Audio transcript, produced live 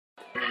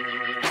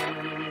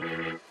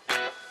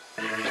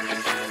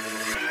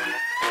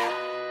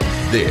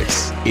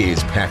This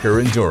is Packer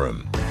and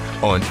Durham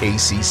on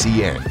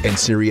ACCN and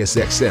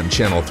SiriusXM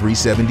Channel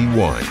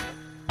 371.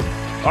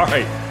 All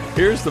right,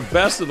 here's the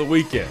best of the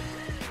weekend,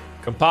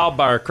 compiled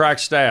by our crack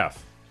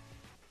staff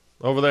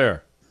over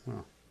there.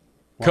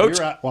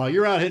 While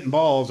you're out hitting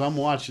balls, I'm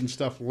watching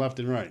stuff left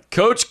and right.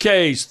 Coach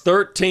K's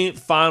 13th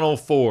Final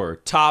Four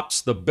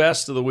tops the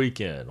best of the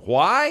weekend.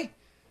 Why?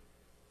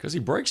 Because he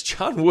breaks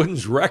John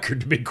Wooden's record,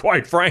 to be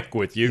quite frank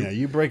with you. Yeah,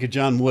 you break a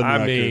John Wooden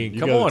record, mean, you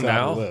come go on to the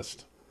top now. of the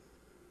list.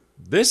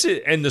 This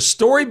is, and the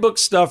storybook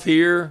stuff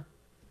here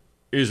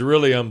is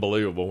really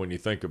unbelievable when you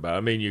think about it.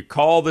 I mean, you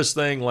call this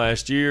thing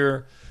last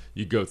year,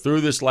 you go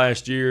through this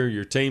last year,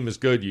 your team is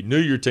good. You knew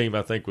your team,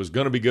 I think, was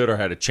going to be good or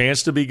had a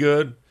chance to be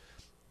good.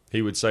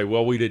 He would say,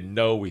 well, we didn't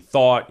know, we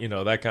thought,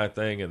 that kind of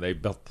thing, and they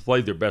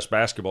played their best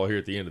basketball here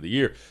at the end of the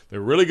year. They're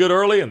really good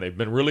early, and they've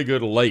been really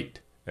good late,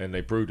 and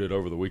they proved it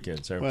over the weekend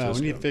in San Francisco. Well,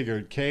 when you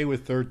figured K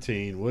with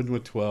 13, Wooden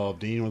with 12,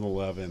 Dean with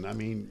 11, I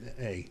mean,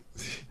 hey.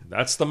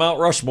 That's the Mount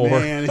Rushmore.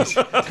 Man, it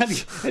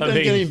doesn't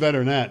get any better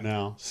than that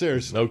now.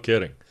 Seriously. No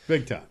kidding.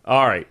 Big time.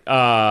 All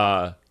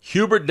right.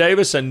 Hubert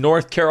Davis and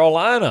North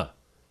Carolina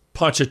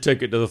punch a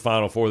ticket to the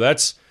Final Four.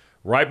 That's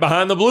right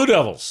behind the Blue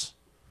Devils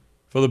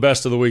for the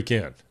best of the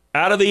weekend.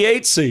 Out of the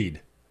 8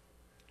 seed.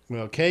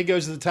 Well, K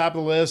goes to the top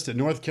of the list, and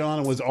North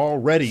Carolina was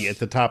already at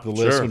the top of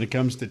the list when it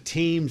comes to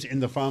teams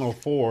in the Final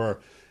Four,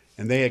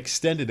 and they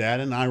extended that,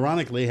 and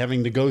ironically,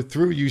 having to go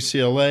through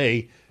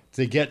UCLA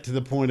to get to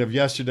the point of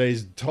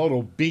yesterday's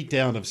total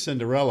beatdown of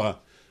Cinderella.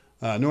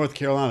 North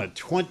Carolina,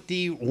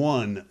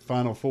 21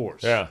 Final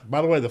Fours. Yeah.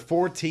 By the way, the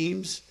 4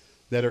 teams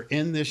that are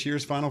in this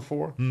year's Final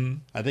Four,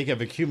 I think have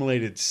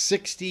accumulated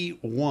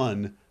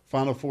 61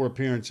 Final Four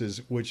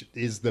appearances, which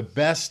is the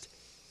best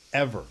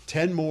ever.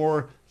 10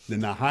 more than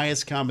the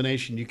highest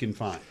combination you can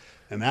find.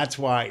 And that's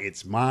why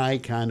it's my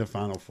kind of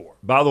Final Four.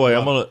 By the way,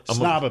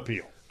 Snob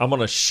appeal. I'm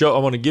going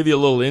to give you a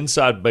little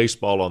inside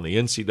baseball on the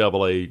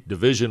NCAA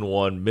Division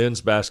I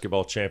Men's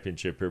Basketball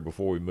Championship here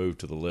before we move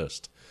to the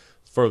list,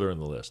 further in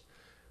the list.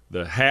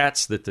 The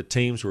hats that the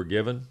teams were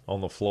given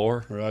on the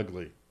floor are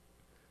ugly.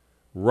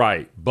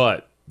 Right,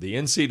 but the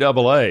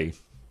NCAA,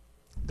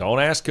 don't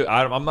ask,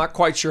 I'm not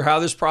quite sure how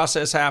this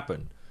process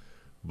happened,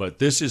 but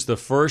this is the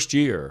first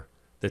year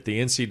that the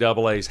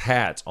NCAA's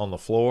hats on the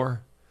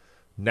floor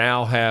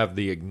now have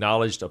the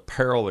acknowledged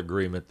apparel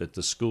agreement that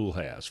the school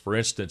has. For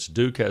instance,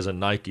 Duke has a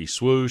Nike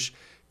swoosh,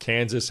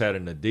 Kansas had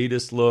an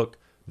Adidas look,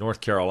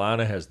 North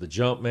Carolina has the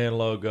Jumpman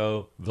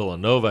logo,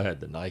 Villanova had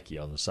the Nike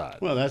on the side.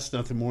 Well, that's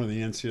nothing more than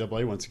the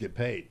NCAA wants to get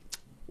paid.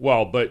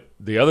 Well, but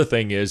the other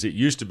thing is it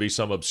used to be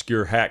some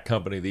obscure hat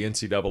company the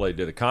NCAA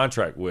did a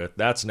contract with.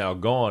 That's now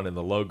gone, and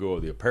the logo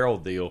of the apparel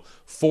deal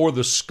for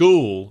the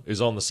school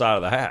is on the side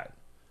of the hat.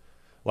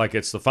 Like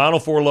it's the Final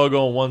Four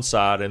logo on one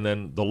side, and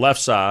then the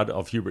left side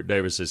of Hubert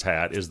Davis's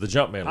hat is the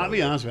Jumpman logo. I'll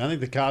be honest with you. I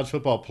think the college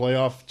football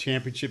playoff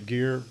championship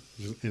gear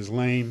is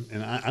lame,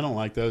 and I don't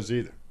like those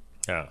either.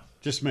 Yeah.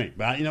 Just me.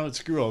 But you know what?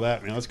 Screw all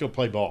that, man. Let's go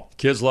play ball.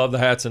 Kids love the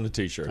hats and the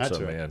T-shirts. That's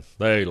so, right. Man,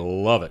 they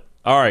love it.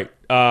 All right.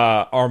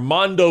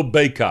 Armando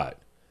Bacot.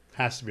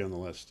 Has to be on the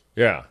list.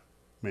 Yeah.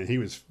 Man, he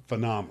was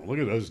phenomenal. Look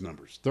at those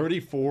numbers.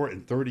 34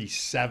 and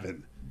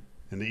 37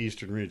 in the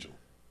Eastern Regional.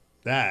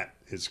 That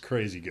is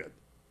crazy good.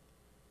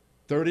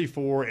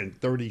 34 and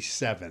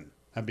 37.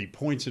 That'd be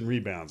points and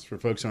rebounds for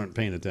folks who aren't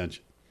paying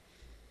attention.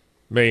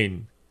 I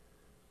mean,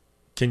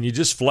 can you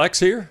just flex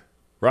here?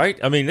 Right?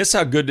 I mean, that's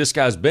how good this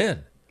guy's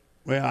been.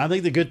 Well, I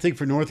think the good thing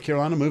for North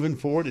Carolina moving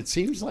forward, it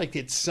seems like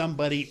it's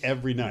somebody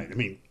every night. I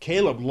mean,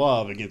 Caleb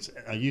Love against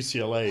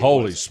UCLA.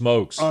 Holy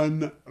smokes.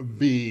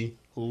 Unbelievable.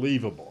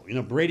 You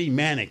know, Brady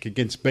Manick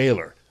against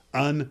Baylor.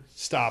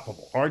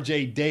 Unstoppable.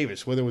 R.J.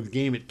 Davis, whether with the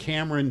game at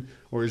Cameron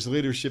or his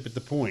leadership at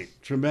the point,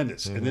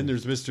 tremendous. Mm-hmm. And then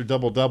there's Mr.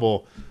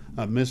 Double-Double,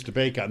 Mr.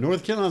 Bacot.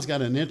 North Carolina's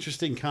got an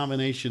interesting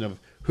combination of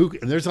who.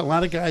 There's a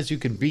lot of guys who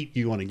can beat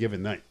you on a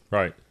given night.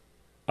 Right.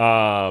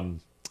 I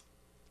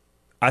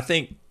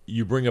think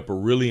you bring up a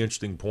really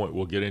interesting point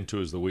we'll get into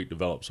as the week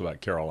develops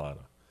about Carolina,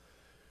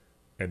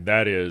 and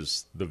that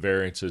is the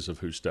variances of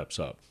who steps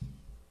up.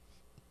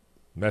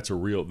 And that's a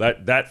real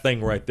that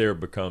thing right there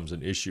becomes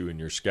an issue in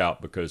your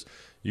scout because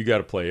you got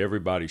to play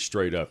everybody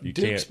straight up. You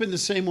Duke's been the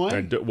same way.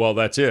 And, well,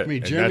 that's it. I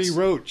mean, Jeremy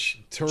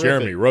Roach, terrific.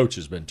 Jeremy Roach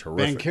has been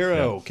terrific.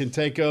 Banchero can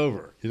take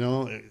over. You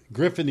know,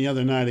 Griffin the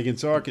other night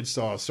against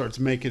Arkansas starts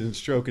making and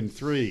stroking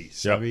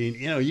threes. Yep. I mean,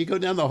 you know, you go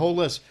down the whole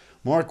list.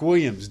 Mark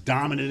Williams,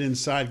 dominant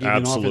inside, giving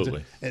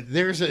Absolutely.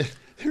 Offensive.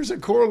 There's a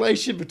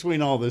correlation between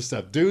all this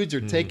stuff. Dudes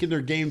are taking their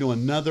game to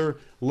another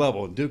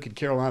level, and Duke and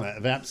Carolina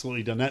have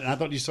absolutely done that. And I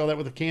thought you saw that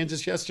with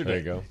Kansas yesterday. There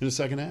you go. In the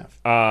second half.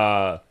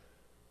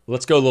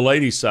 Let's go to the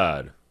ladies'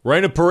 side.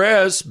 Raina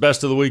Perez,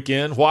 best of the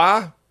weekend.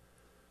 Why?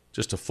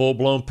 Just a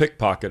full-blown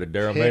pickpocket of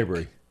Darren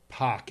Mabry.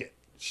 Pocket.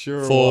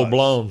 Sure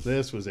Full-blown.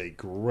 This was a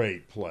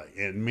great play.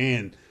 And,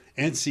 man,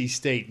 NC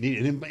State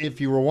needed – and if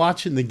you were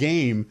watching the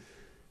game –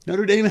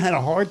 Notre Dame had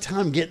a hard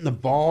time getting the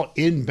ball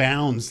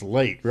inbounds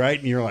late, right?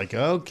 And you're like,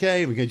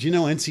 okay, because you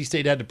know NC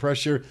State had the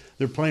pressure.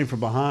 They're playing from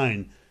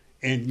behind.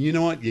 And you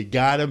know what? You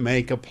got to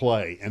make a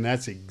play. And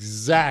that's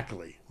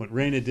exactly what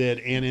Reina did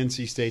and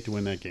NC State to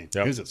win that game.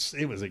 Yep.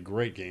 It was a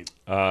great game.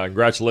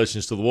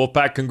 Congratulations to the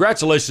Wolfpack.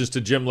 Congratulations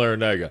to Jim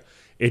Larrañaga.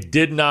 It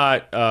did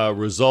not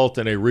result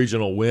in a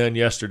regional win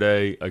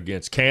yesterday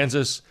against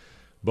Kansas,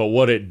 but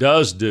what it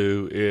does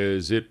do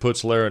is it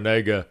puts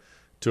Larrañaga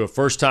to a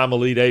first-time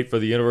Elite Eight for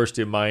the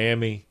University of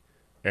Miami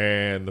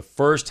and the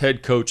first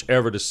head coach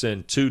ever to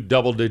send 2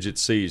 double-digit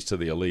seeds to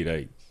the Elite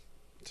Eight.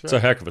 Right. It's a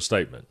heck of a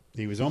statement.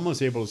 He was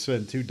almost able to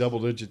send 2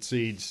 double-digit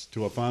seeds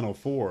to a Final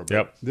Four. But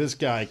yep. This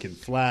guy can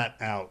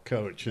flat-out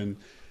coach. And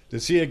to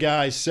see a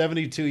guy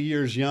 72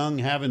 years young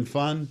having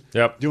fun,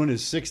 yep. doing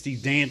his 60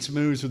 dance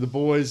moves with the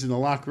boys in the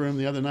locker room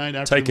the other night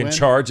after taking the win,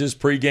 charges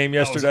pregame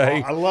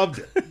yesterday. I loved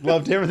it.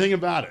 Loved everything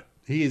about it.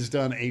 He has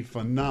done a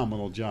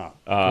phenomenal job.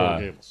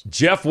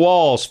 Jeff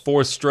Walls,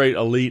 4th straight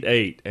Elite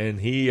Eight, and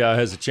he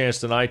has a chance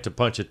tonight to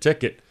punch a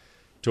ticket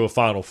to a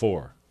Final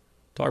Four.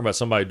 Talking about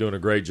somebody doing a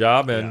great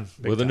job and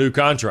with a new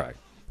contract.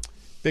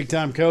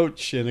 Big-time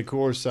coach, and, of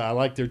course, I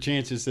like their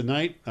chances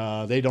tonight.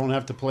 They don't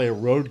have to play a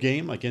road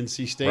game like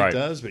NC State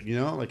does, but,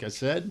 like I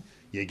said,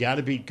 you got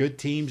to beat good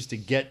teams to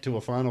get to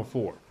a Final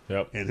Four.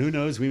 Yep. And who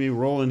knows, we may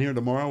roll in here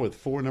tomorrow with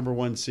 4 number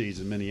 1 seeds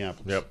in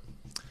Minneapolis.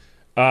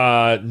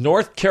 Yep.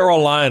 North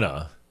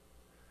Carolina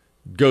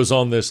goes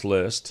on this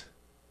list.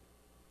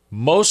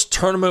 Most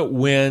tournament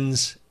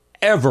wins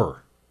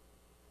ever.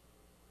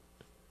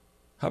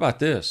 How about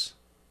this?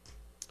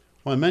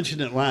 Well, I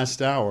mentioned it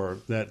last hour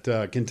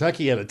that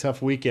Kentucky had a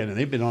tough weekend, and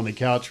they've been on the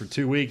couch for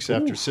 2 weeks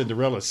after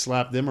Cinderella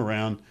slapped them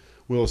around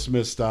Will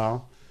Smith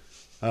style.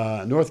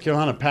 North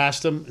Carolina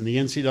passed them in the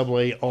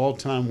NCAA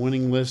all-time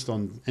winning list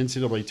on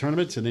NCAA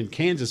tournaments, and then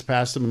Kansas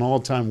passed them in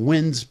all-time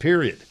wins,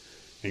 period.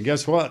 And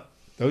guess what?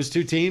 Those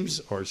 2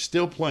 teams are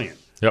still playing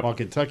while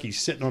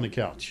Kentucky's sitting on the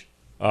couch.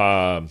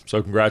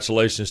 So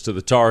congratulations to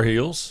the Tar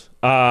Heels.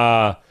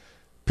 Pivot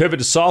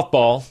to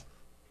softball.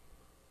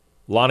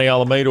 Lonnie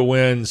Alameda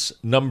wins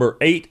number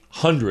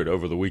 800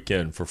 over the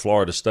weekend for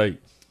Florida State.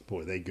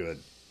 Boy, they good.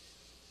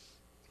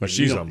 But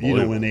she's unbelievable. You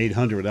don't win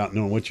 800 without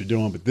knowing what you're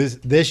doing. But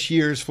this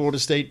year's Florida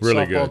State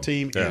really softball good.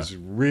 team is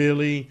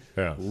really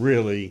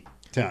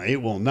talented.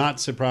 It will not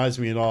surprise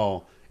me at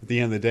all at the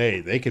end of the day.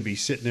 They could be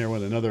sitting there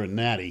with another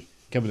natty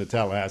coming to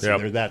Tallahassee.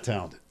 They're that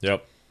talented.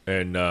 Yep.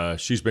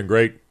 And she's been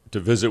great to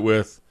visit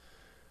with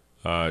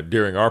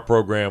during our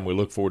program. We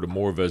look forward to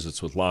more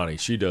visits with Lonnie.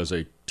 She does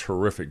a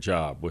terrific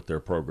job with their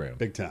program.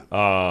 Big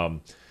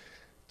time.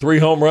 3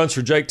 home runs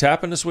for Jake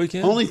Tappan this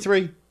weekend? Only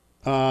 3.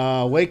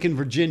 Wake and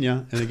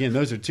Virginia. And, again,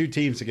 those are 2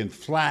 teams that can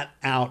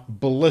flat-out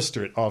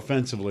blister it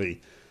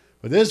offensively.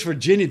 But this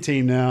Virginia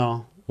team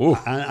now,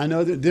 I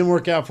know that it didn't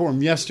work out for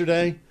them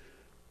yesterday,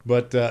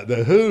 but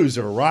the Who's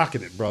are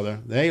rocking it, brother.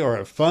 They are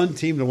a fun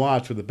team to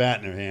watch with a bat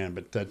in their hand.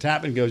 But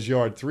Tappan goes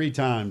yard 3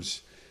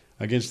 times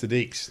against the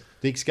Deeks.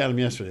 Deeks got him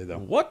yesterday, though.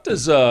 What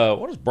does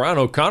Brian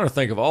O'Connor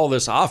think of all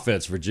this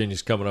offense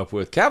Virginia's coming up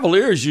with?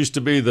 Cavaliers used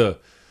to be the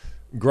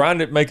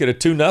grind it, make it a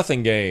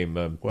 2-0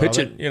 game, pitch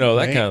it,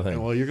 that kind of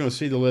thing. Well, you're going to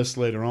see the list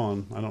later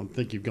on. I don't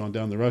think you've gone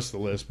down the rest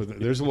of the list, but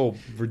there's a little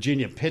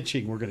Virginia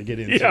pitching we're going to get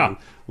into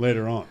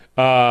later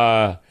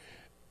on.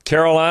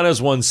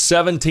 Carolina's won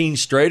 17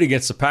 straight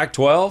against the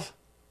Pac-12.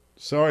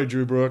 Sorry,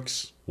 Drew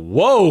Brooks.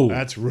 Whoa.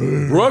 That's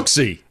rude.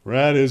 Brooksy.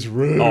 That is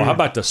rude. Oh, how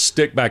about the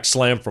stick-back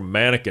slam from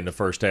Manick in the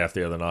first half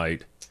the other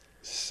night?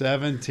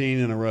 17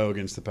 in a row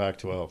against the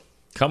Pac-12.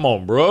 Come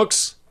on,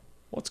 Brooks.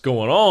 What's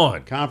going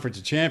on? Conference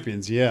of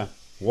Champions, yeah.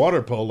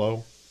 Water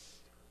polo.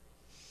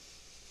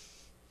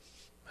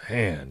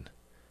 Man.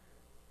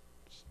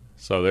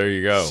 So there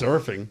you go.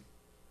 Surfing.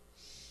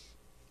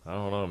 I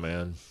don't know,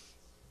 man.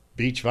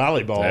 Beach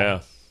volleyball.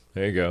 Yeah,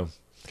 there you go.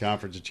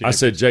 Conference of Champions. I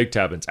said Jake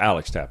Tappan's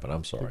Alex Tappan.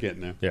 I'm sorry. We're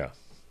getting there. Yeah.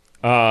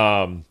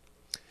 All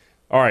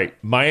right.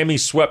 Miami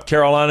swept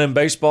Carolina in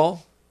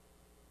baseball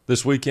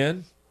this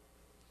weekend.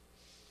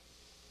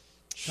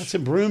 Got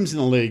some brooms in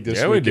the league this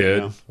weekend. Yeah, we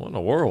did. Now. What in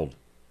the world?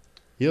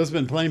 Heel's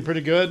been playing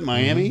pretty good.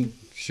 Miami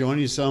showing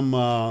you some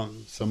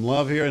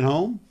love here at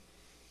home.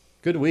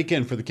 Good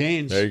weekend for the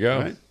Canes. There you go.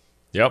 Right?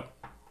 Yep.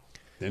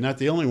 They're not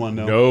the only one,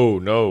 though.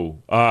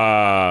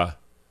 No.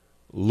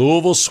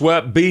 Louisville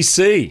swept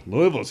BC.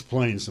 Louisville's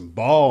playing some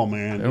ball,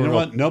 man. You know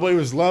what? Nobody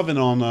was loving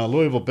on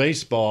Louisville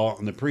baseball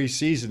in the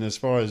preseason as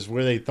far as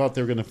where they thought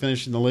they were going to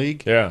finish in the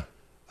league. Yeah.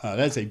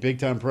 That's a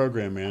big-time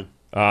program, man.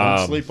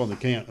 Don't sleep on the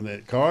camp.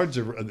 The Cards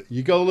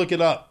you go look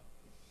it up.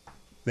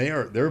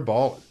 They're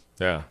balling.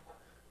 Yeah.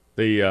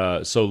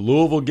 So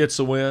Louisville gets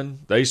the win.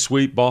 They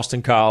sweep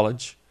Boston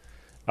College.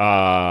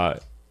 There's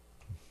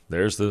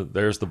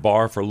the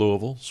bar for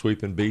Louisville,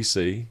 sweeping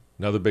BC.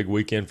 Another big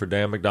weekend for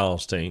Dan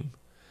McDonald's team.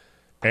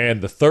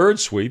 And the third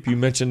sweep you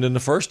mentioned in the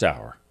first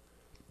hour.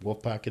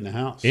 Wolfpack in the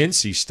house.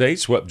 NC State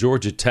swept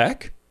Georgia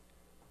Tech.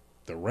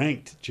 The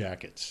ranked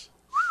Jackets.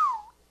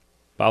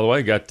 By the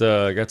way,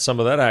 got some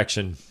of that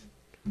action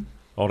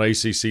on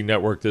ACC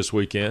Network this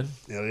weekend.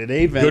 Yeah,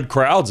 good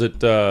crowds at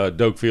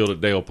Doak Field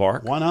at Dale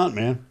Park. Why not,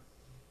 man?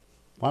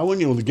 Why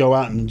wouldn't you go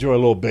out and enjoy a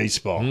little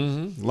baseball?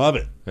 Mm-hmm. Love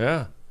it.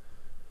 Yeah.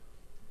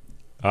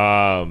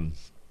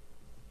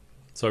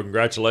 So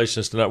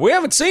congratulations tonight. We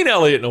haven't seen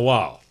Elliott in a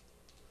while.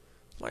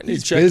 Might need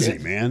He's to check busy,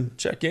 in. man.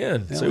 Check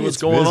in. See Elliott's what's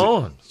going busy.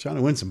 on. He's trying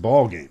to win some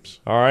ball games.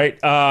 All right.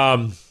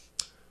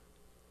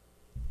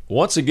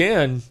 Once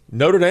again,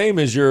 Notre Dame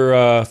is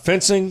your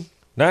fencing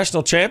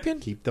national champion.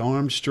 Keep the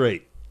arms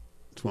straight.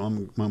 That's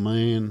what my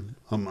man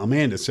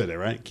Amanda said it,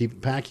 right? Keep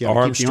it packed.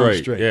 Arms keep the arms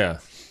straight. Yeah.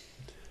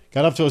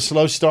 Got up to a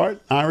slow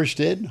start. Irish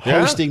did,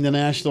 hosting the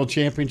national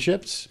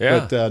championships.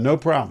 Yeah. But no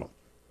problem.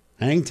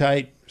 Hang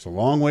tight. There's a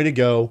long way to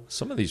go.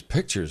 Some of these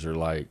pictures are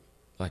like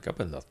up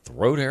in the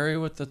throat area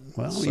with the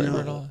saber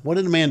and all. What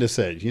did Amanda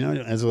say?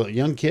 As a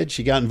young kid,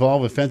 she got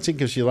involved with fencing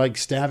because she liked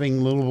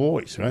stabbing little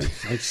boys, right?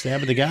 Like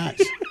stabbing the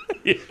guys.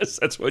 Yes,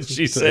 that's what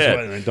she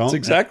said. That's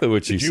exactly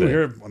what she said. Did you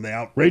hear when the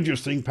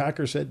outrageous thing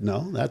Packer said?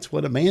 No, that's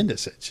what Amanda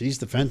said. She's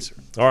the fencer.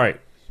 All right.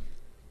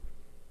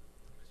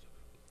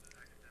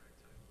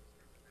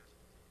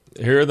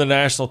 Here are the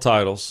national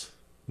titles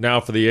now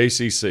for the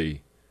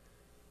ACC.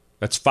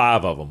 That's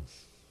 5 of them,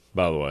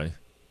 by the way.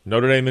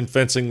 Notre Dame in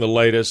fencing, the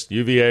latest.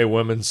 UVA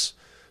women's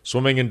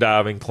swimming and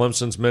diving.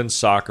 Clemson's men's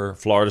soccer.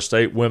 Florida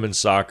State women's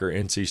soccer.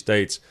 NC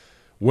State's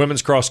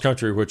women's cross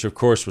country, which, of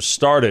course, was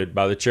started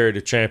by the Charity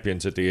of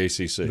Champions at the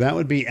ACC. That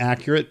would be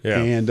accurate.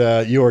 Yeah.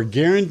 And you are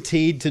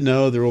guaranteed to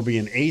know there will be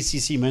an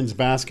ACC men's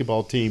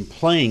basketball team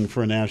playing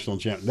for a national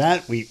championship.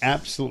 That we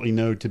absolutely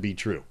know to be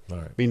true. All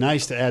right. It'd be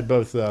nice to add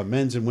both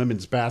men's and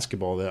women's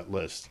basketball to that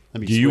list.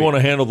 Do you want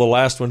to handle the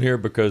last one here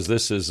because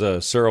this is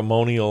a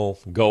ceremonial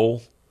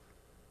goal?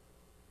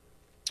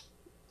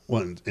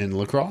 What, in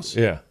lacrosse?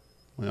 Yeah.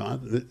 Well,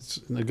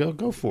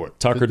 go for it.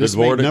 Tucker this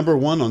Dvorak. made number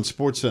 1 on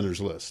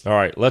SportsCenter's list. All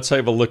right, let's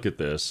have a look at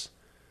this.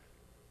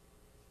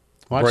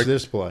 Watch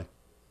this play.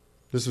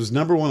 This was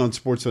number 1 on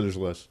SportsCenter's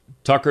list.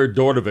 Tucker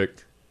Dvorak.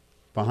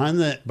 Behind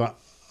the,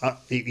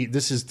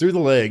 this is through the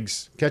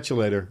legs. Catch you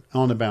later.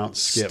 On the bounce.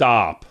 Skip.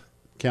 Stop.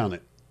 Count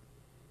it.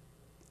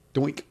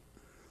 Doink.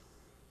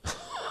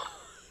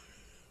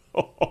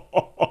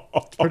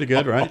 It's pretty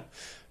good, right?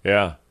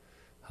 Yeah.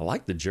 I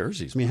like the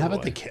jerseys. I mean, how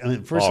about the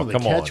first of all, the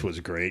catch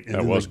was great, and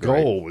then the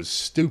goal was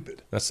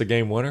stupid. That's the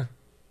game winner?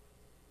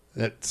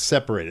 That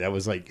separated. That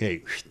was like,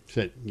 hey,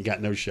 you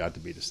got no shot to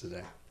beat us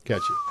today.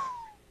 Catch it.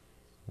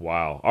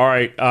 Wow. All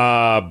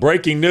right.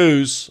 Breaking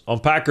news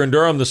on Packer and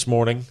Durham this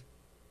morning.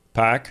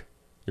 Pack,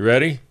 you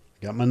ready?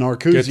 Got my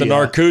Narcoozy. Get the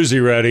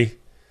Narcoozy ready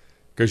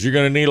because you're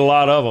going to need a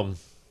lot of them.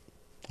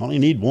 I only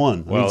need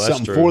one. Well, need that's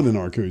something true. for the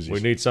Narcoozes.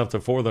 We need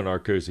something for the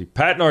Narcoozy.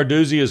 Pat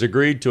Narduzzi has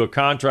agreed to a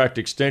contract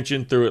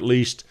extension through at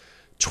least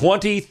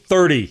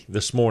 2030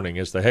 this morning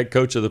as the head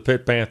coach of the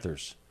Pitt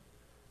Panthers.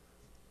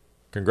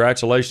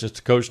 Congratulations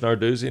to Coach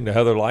Narduzzi and to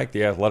Heather Lyke,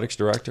 the athletics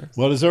director.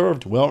 Well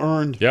deserved. Well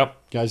earned.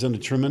 Yep. Guy's done a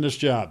tremendous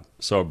job.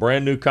 So a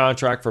brand new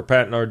contract for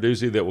Pat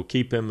Narduzzi that will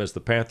keep him as the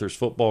Panthers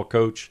football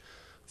coach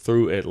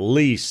through at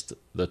least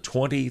the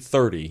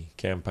 2030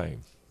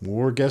 campaign.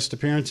 More guest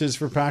appearances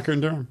for Packer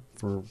and Durham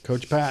for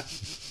Coach Pat.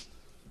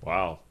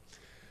 Wow.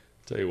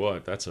 Tell you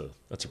what, that's a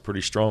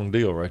pretty strong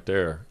deal right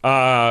there.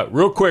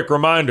 Real quick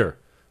reminder.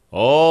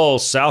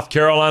 South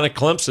Carolina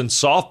Clemson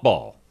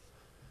softball.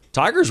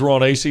 Tigers were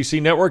on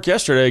ACC Network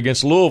yesterday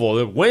against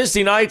Louisville.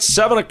 Wednesday night,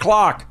 7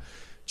 o'clock.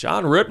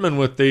 John Rittman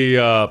with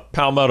the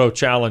Palmetto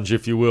Challenge,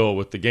 if you will,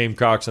 with the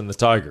Gamecocks and the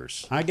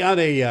Tigers. I got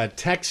a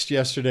text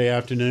yesterday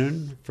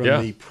afternoon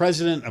from the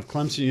president of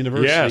Clemson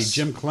University,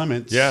 Jim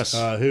Clements,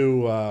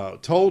 who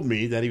told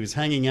me that he was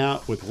hanging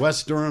out with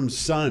Wes Durham's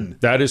son.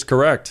 That is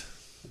correct.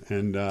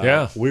 And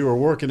we were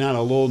working out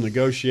a little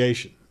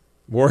negotiation.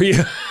 Were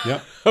you?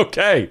 Yep.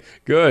 Okay,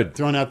 good.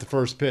 Throwing out the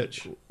first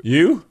pitch.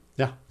 You?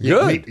 Yeah.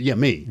 Good.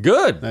 Me.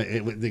 Good.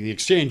 The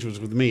exchange was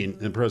with me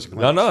and President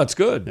Clements. No, it's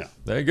good. Yeah.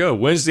 There you go.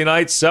 Wednesday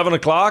night, 7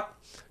 o'clock.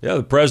 Yeah,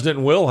 the president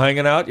and Will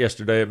hanging out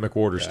yesterday at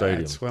McWhorter Stadium.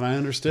 That's what I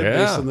understood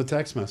based on the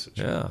text message.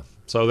 Yeah.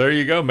 So there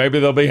you go.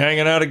 Maybe they'll be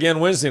hanging out again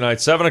Wednesday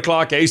night, 7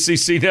 o'clock,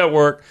 ACC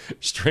Network,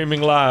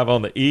 streaming live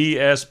on the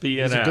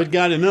ESPN He's app. a good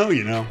guy to know,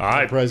 All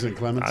right. President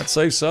Clements. I'd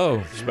say so,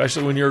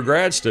 especially when you're a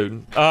grad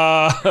student.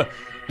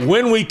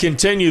 When we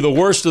continue, the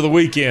worst of the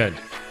weekend.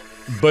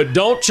 But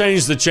don't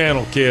change the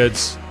channel,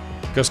 kids,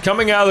 because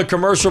coming out of the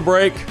commercial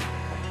break,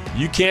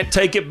 you can't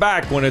take it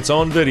back when it's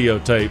on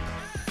videotape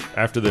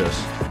after this.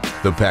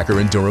 The Packer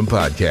and Durham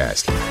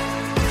Podcast.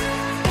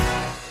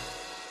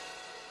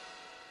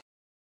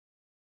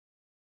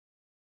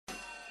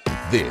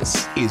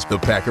 This is the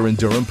Packer and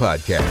Durham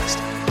Podcast.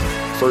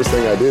 First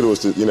thing I did was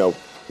to,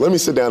 let me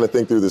sit down and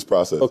think through this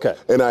process. Okay.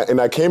 And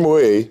I came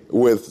away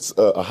with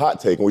a hot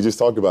take, and we just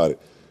talked about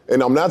it.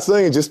 And I'm not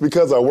saying it just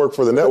because I work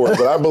for the network,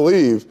 but I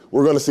believe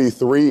we're going to see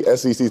 3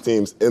 SEC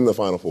teams in the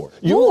Final Four.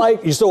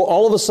 So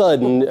all of a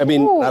sudden, I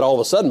mean, not all of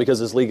a sudden because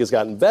this league has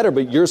gotten better,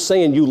 but you're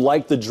saying you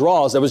like the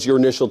draws. That was your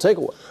initial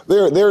takeaway.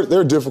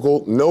 They're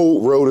difficult. No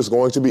road is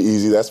going to be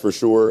easy, that's for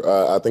sure.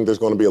 I think there's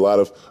going to be a lot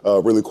of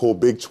really cool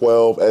Big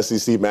 12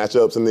 SEC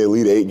matchups in the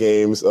Elite 8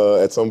 games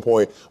at some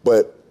point.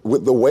 But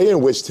with the way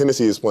in which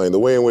Tennessee is playing, the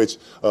way in which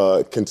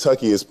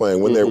Kentucky is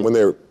playing, when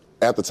they're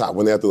at the top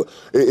when they have to.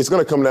 It's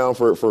going to come down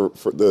for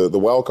the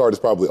wild card is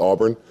probably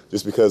Auburn,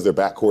 just because their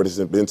backcourt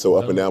hasn't been so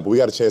up and down. But we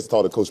got a chance to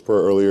talk to Coach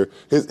Purr earlier.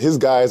 His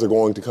guys are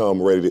going to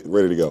come ready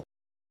to go.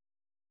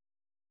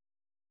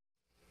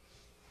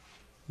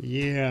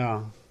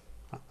 Yeah.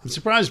 I'm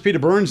surprised Peter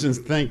Burns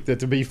didn't think that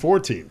there'd be 4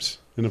 teams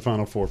in the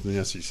Final Four from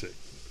the SEC.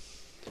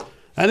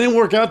 That didn't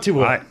work out too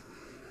well.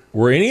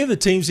 Were any of the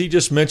teams he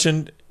just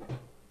mentioned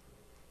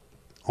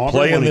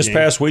playing this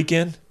past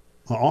weekend?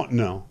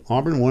 No.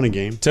 Auburn won a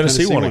game.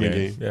 Tennessee won a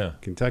game. Yeah.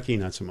 Kentucky,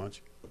 not so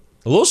much.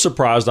 A little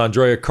surprised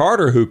Andrea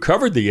Carter, who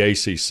covered the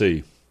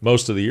ACC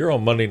most of the year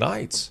on Monday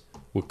nights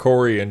with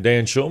Corey and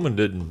Dan Schulman,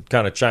 didn't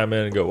kind of chime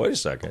in and go, wait a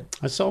second.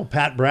 I saw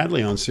Pat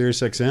Bradley on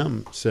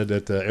SiriusXM said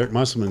that Eric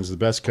Musselman's the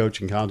best coach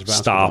in college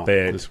basketball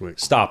this week.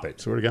 Stop it.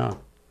 Swear to God.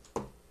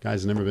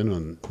 Guy's never been to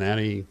a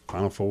Natty,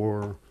 Final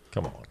Four.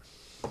 Come on.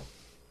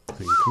 I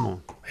mean, come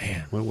on.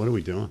 Man. What are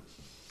we doing?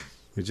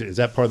 Is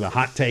that part of the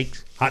hot take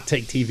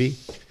TV?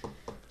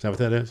 Is that what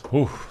that is?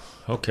 Ooh,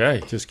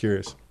 okay. Just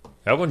curious.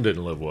 That one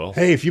didn't live well.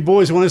 Hey, if you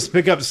boys want us to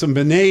pick up some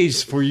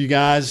beignets for you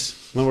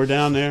guys when we're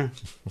down there,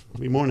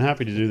 I'll be more than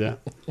happy to do that.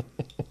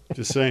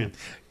 Just saying.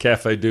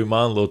 Cafe Du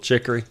Monde, a little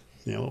chicory.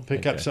 Yeah, we'll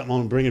pick up something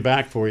and bring it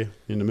back for you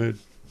in the mood.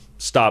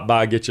 Stop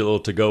by, get you a little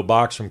to-go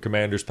box from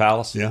Commander's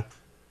Palace. Yeah.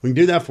 We can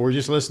do that for you.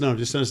 Just let us know.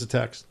 Just send us a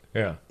text.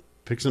 Yeah.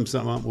 Pick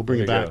something up. We'll bring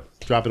it back.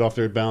 Drop it off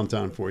there at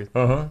Ballantyne for you.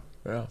 Uh-huh.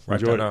 Yeah. Right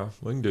there now.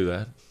 We can do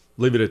that.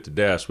 Leave it at the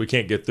desk. We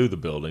can't get through the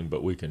building,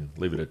 but we can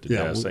leave it at the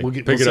desk. We'll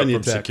pick it up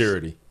from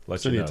security.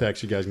 Send you a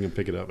text. You guys can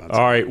pick it up.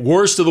 All right.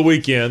 Worst of the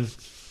weekend.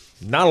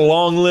 Not a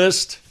long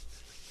list.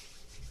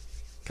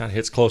 Kind of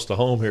hits close to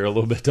home here a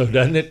little bit, though,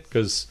 doesn't it?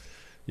 Because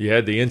you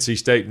had the NC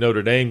State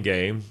Notre Dame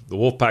game. The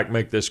Wolfpack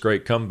make this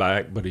great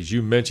comeback, but as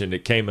you mentioned,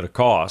 it came at a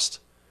cost.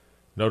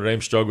 Notre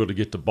Dame struggled to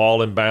get the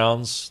ball in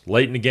bounds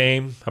late in the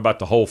game. How about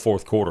the whole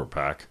fourth quarter,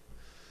 Pack?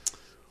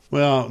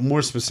 Well,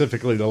 more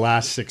specifically, the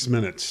last 6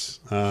 minutes.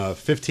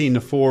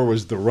 15-4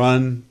 was the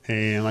run.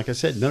 And like I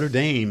said, Notre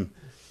Dame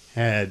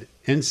had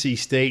NC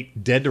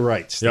State dead to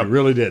rights. Yep. They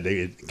really did.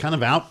 They kind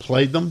of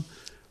outplayed them.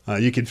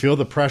 You could feel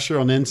the pressure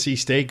on NC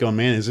State going,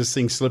 man, is this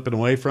thing slipping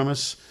away from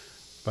us?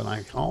 But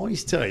I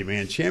always tell you,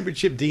 man,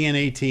 championship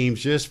DNA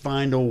teams just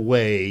find a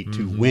way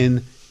to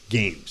win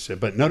games.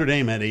 But Notre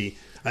Dame had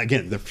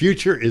again, the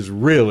future is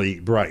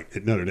really bright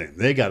at Notre Dame.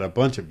 They got a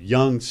bunch of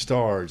young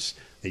stars.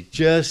 They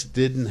just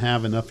didn't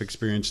have enough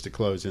experience to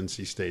close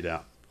NC State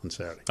out on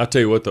Saturday. I'll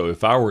tell you what, though,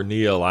 if I were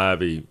Neil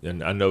Ivey,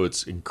 and I know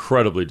it's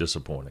incredibly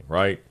disappointing,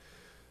 right?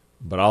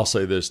 But I'll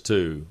say this,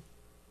 too.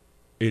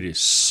 It is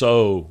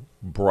so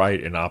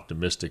bright and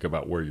optimistic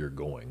about where you're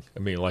going. I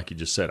mean, like you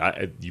just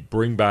said, you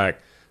bring back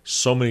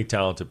so many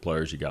talented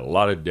players. You got a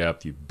lot of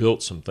depth. You've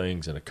built some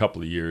things in a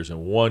couple of years,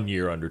 and 1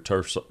 year under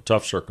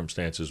tough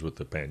circumstances with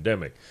the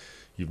pandemic.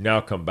 You've now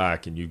come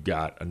back and you've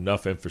got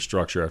enough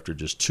infrastructure after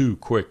just 2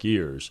 quick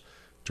years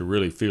to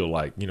really feel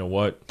like, you know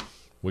what,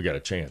 we got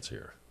a chance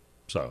here.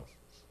 So,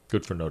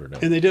 good for Notre Dame.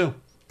 And they do.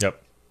 Yep.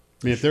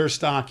 I mean, if they're a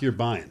stock, you're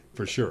buying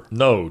for sure.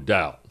 No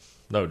doubt.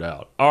 No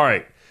doubt. All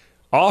right.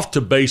 Off to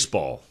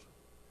baseball.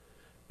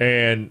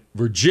 And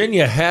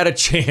Virginia had a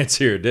chance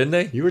here, didn't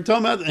they? You were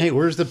talking about, hey,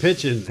 where's the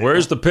pitching?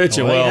 Where's the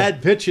pitching? Well, they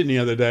had pitching the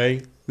other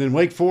day. Then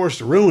Wake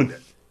Forest ruined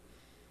it.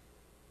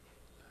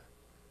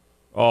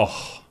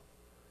 Oh.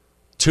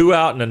 2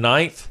 out in the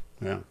ninth?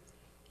 Yeah.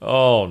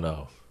 Oh,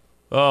 no.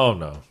 Oh,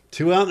 no.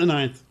 2 out in the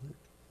ninth.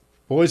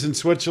 Boys in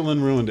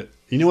Switzerland ruined it.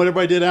 You know what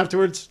everybody did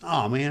afterwards?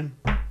 Oh, man.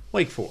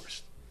 Wake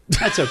Forest.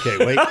 That's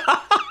okay, Wake.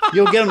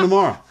 You'll get them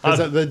tomorrow.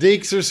 Because the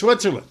Deeks are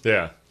Switzerland.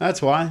 Yeah.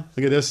 That's why.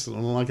 Look at this.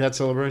 Like that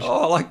celebration.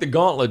 Oh, I like the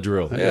gauntlet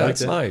drill. Yeah,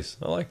 that's nice.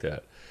 I like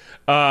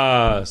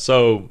that.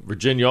 So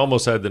Virginia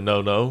almost had the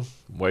no-no.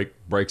 Wake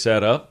breaks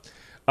that up.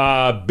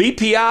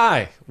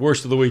 BPI,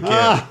 worst of the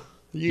weekend.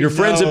 Your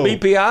friends at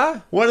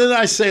BPI? What did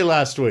I say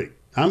last week?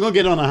 I'm going to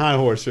get on a high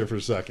horse here for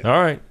a second.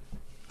 All right.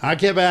 I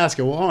kept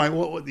asking, well, all right,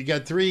 what, you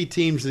got 3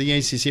 teams of the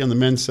ACC on the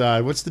men's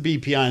side. What's the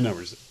BPI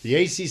numbers? The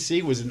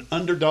ACC was an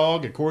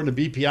underdog. According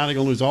to BPI, they're going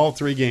to lose all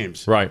 3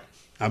 games. Right.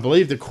 I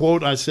believe the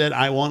quote I said,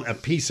 I want a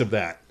piece of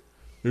that.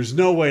 There's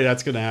no way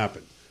that's going to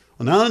happen.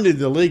 Well, not only did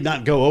the league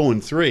not go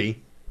 0-3,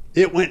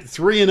 it went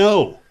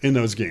 3-0 in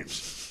those games.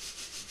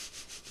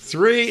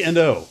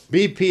 3-0.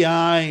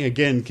 BPI,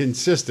 again,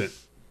 consistent.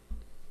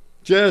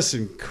 Just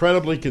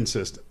incredibly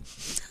consistent.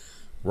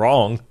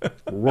 Wrong.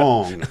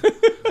 Wrong.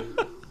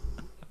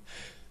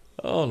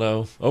 Oh,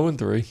 no.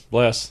 0-3.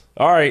 Bless.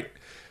 All right.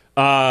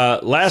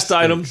 Last Stinks.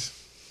 item.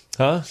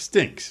 Huh?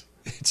 Stinks.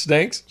 It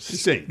stinks?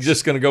 Stinks.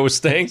 Just going to go with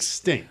stinks?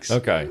 Stinks.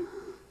 Okay.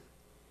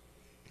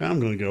 I'm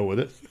going to go with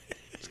it.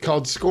 It's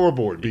called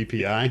Scoreboard,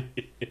 BPI.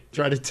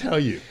 Try to tell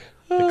you.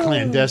 The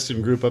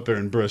clandestine group up there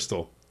in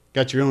Bristol.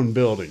 Got your own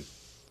building.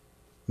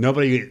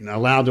 Nobody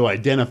allowed to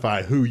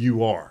identify who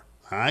you are.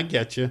 I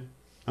get you.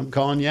 I'm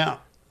calling you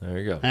out. There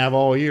you go. Have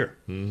all year.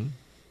 Mm-hmm.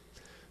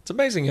 It's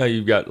amazing how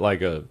you've got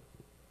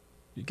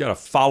a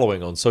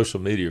following on social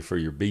media for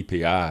your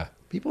BPI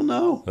People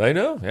know. They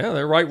know. Yeah,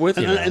 they're right with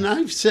you. And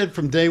I've said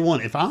from day one,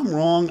 if I'm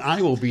wrong,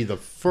 I will be the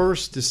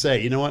first to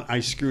say, you know what, I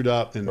screwed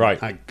up, and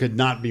I could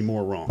not be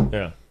more wrong.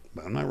 Yeah.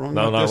 But I'm not wrong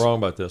No, about not this wrong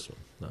about this one.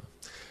 No.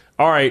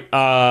 All right,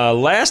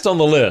 last on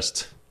the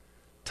list.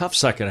 Tough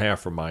second half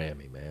for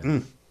Miami,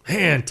 man.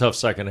 Man, tough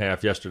second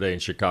half yesterday in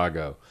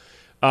Chicago.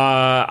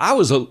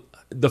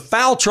 The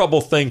foul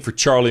trouble thing for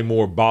Charlie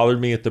Moore bothered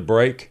me at the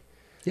break.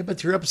 Yeah,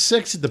 but you're up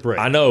 6 at the break.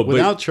 I know,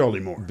 without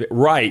Charlie Moore.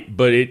 Right,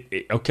 but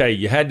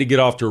you had to get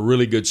off to a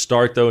really good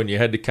start, though, and you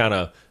had to kind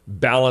of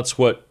balance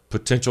what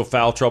potential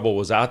foul trouble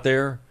was out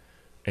there,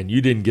 and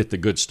you didn't get the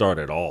good start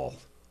at all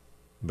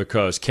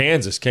because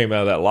Kansas came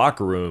out of that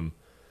locker room,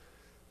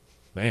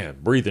 man,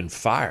 breathing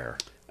fire.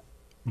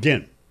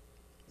 Again,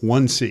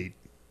 1 seed.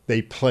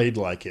 They played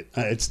like it.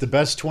 It's the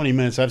best 20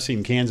 minutes I've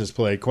seen Kansas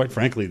play, quite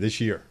frankly,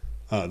 this year.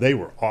 They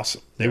were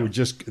awesome.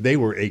 They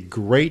were a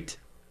great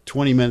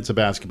 20 minutes of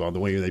basketball, the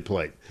way they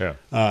played. Yeah.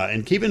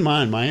 And keep in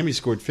mind, Miami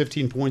scored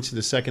 15 points in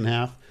the second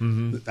half.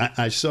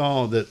 I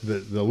saw that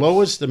the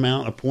lowest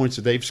amount of points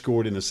that they've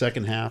scored in the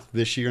second half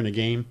this year in a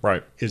game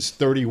is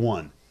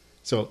 31.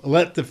 So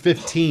let the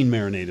 15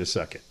 marinate a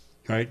second.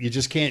 Right? You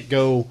just can't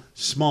go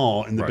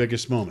small in the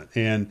biggest moment.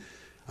 And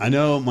I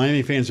know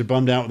Miami fans are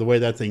bummed out with the way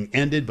that thing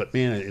ended, but,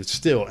 man, it's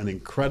still an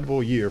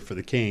incredible year for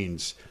the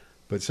Canes.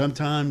 But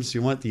sometimes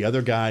you want the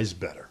other guys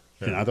better.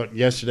 Yeah. And I thought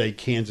yesterday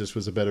Kansas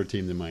was a better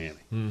team than Miami.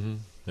 Mm-hmm.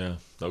 Yeah,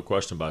 no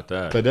question about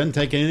that. But it doesn't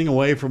take anything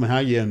away from how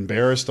you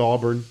embarrassed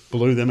Auburn,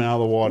 blew them out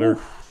of the water.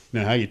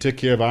 How you took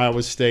care of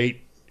Iowa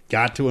State,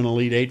 got to an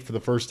Elite Eight for the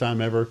first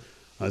time ever.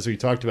 As we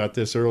talked about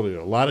this earlier,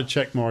 a lot of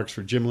check marks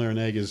for Jim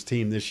Laranaga's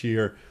team this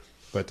year.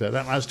 But that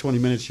last 20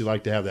 minutes, you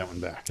like to have that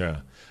one back.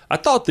 Yeah. I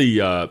thought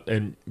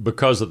and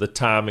because of the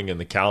timing and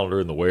the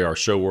calendar and the way our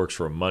show works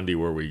for a Monday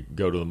where we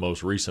go to the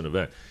most recent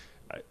event,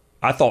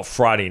 I thought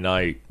Friday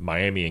night,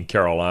 Miami and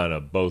Carolina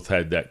both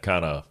had that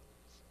kind of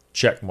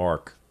check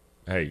mark.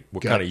 Hey,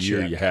 what kind of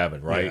year are you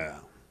having, right? Yeah.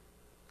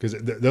 Because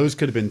those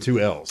could have been 2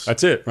 L's.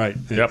 That's it. Right.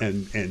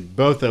 And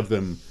both of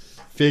them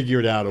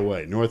figured out a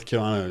way. North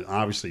Carolina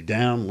obviously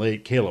down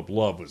late. Caleb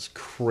Love was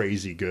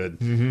crazy good.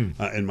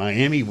 Mm-hmm. And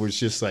Miami was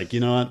just like, you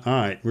know what? All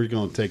right, we're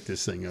going to take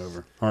this thing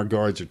over. Our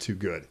guards are too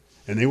good.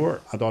 And they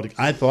were.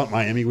 I thought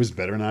Miami was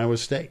better than Iowa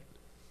State.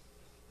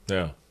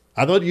 Yeah.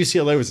 I thought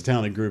UCLA was a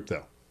talented group,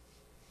 though.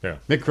 Yeah.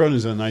 Mick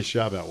Cronin's done a nice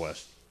job out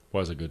west.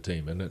 Was a good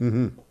team, isn't it?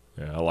 Mm-hmm.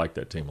 Yeah, I like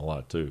that team a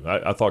lot, too.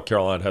 I thought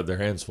Carolina had their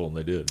hands full, and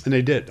they did. And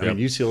they did. I mean,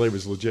 UCLA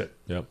was legit.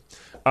 Yep.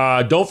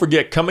 Don't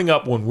forget, coming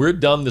up when we're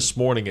done this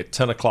morning at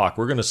 10 o'clock,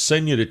 we're going to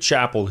send you to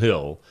Chapel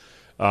Hill.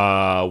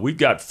 We've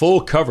got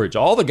full coverage.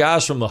 All the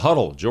guys from the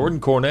huddle, Jordan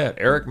Cornette,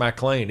 Eric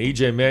McLean,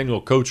 E.J.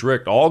 Manuel, Coach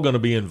Rick, all going to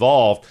be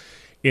involved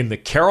in the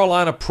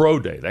Carolina Pro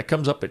Day. That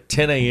comes up at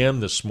 10 a.m.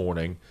 this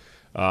morning.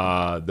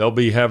 They'll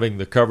be having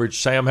the coverage.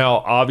 Sam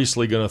Howell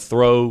obviously going to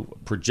throw,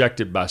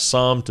 projected by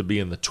some to be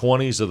in the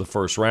 20s of the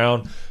first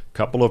round. A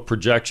couple of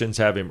projections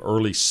have him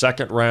early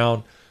second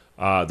round.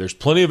 There's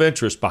plenty of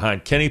interest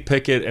behind Kenny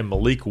Pickett and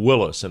Malik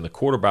Willis in the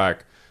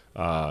quarterback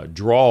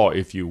draw,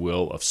 if you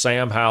will, of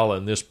Sam Howell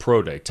in this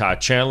pro day. Ty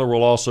Chandler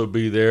will also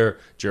be there.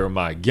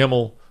 Jeremiah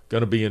Gimmel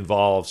going to be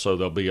involved. So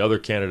there'll be other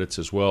candidates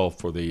as well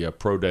for the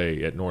pro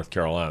day at North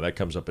Carolina. That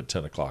comes up at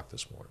 10 o'clock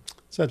this morning.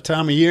 It's that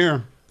time of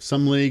year.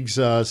 Some leagues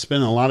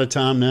spend a lot of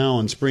time now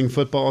on spring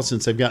football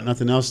since they've got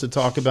nothing else to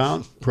talk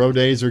about. Pro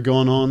days are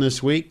going on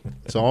this week.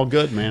 It's all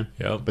good, man.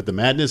 Yep. But the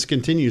madness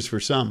continues for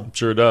some.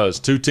 Sure does.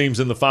 2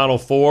 teams in the Final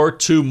Four,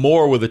 2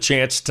 more with a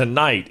chance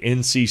tonight,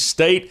 NC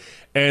State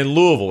and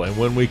Louisville. And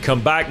when we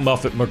come back,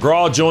 Muffet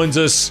McGraw joins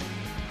us.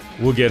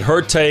 We'll get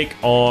her take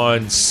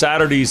on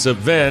Saturday's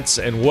events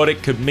and what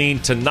it could mean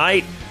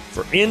tonight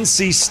for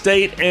NC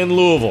State and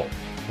Louisville.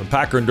 When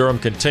Packer and Durham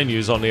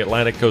continues on the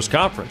Atlantic Coast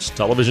Conference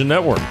Television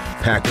Network.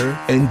 Packer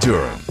and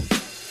Durham.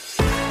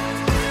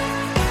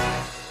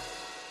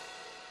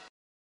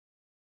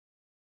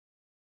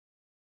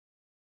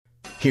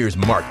 Here's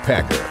Mark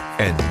Packer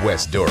and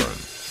Wes Durham.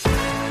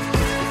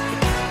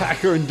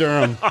 Packer and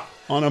Durham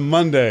on a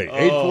Monday.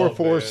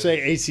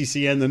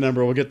 844-SAY-ACCN, the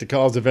number. We'll get the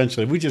calls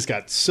eventually. We just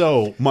got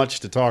so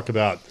much to talk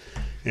about.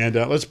 And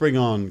let's bring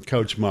on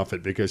Coach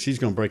Muffet because he's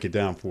going to break it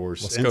down for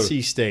us.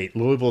 NC State,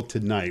 Louisville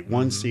tonight.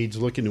 1 seed's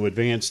looking to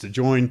advance to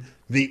join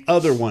the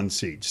other 1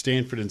 seed,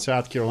 Stanford and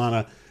South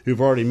Carolina,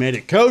 who've already made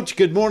it. Coach,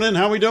 good morning.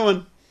 How are we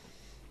doing?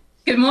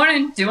 Good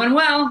morning. Doing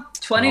well.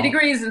 20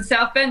 degrees in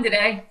South Bend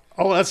today.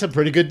 Oh, that's a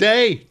pretty good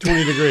day,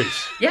 20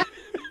 degrees. Yeah.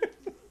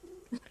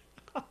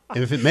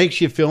 And if it makes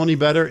you feel any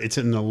better, it's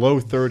in the low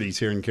 30s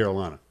here in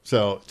Carolina.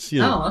 So, it's, you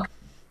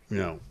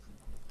know,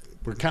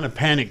 we're kind of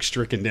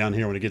panic-stricken down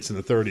here when it gets in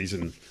the 30s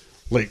in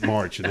late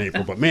March and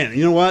April. But, man,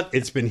 you know what?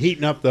 It's been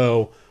heating up,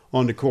 though,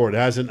 on the court,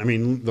 hasn't it? I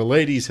mean, the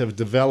ladies have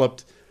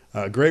developed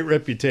a great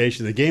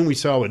reputation. The game we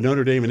saw with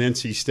Notre Dame and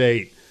NC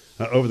State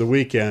over the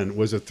weekend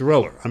was a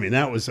thriller. I mean,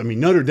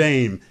 Notre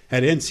Dame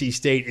had NC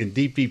State in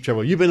deep, deep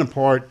trouble. You've been a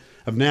part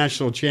of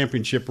national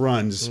championship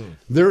runs.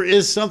 There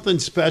is something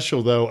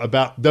special, though,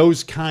 about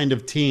those kind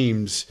of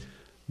teams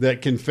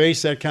that can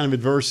face that kind of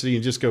adversity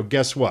and just go,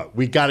 guess what?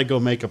 We got to go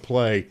make a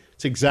play.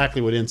 It's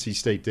exactly what NC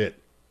State did.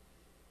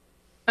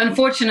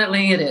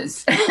 Unfortunately, it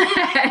is.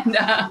 And,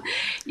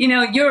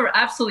 you're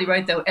absolutely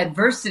right, though.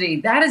 Adversity,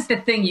 that is the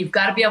thing. You've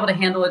got to be able to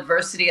handle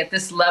adversity at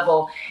this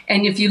level.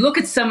 And if you look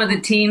at some of the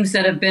teams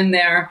that have been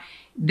there,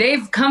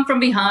 they've come from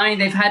behind.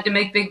 They've had to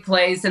make big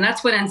plays. And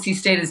that's what NC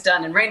State has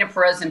done. And Reina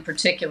Perez in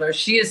particular,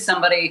 she is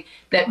somebody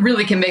that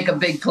really can make a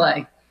big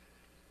play.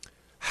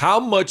 How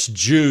much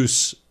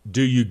juice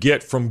do you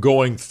get from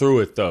going through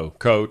it, though,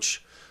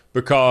 Coach?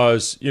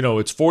 Because,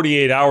 it's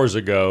 48 hours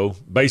ago,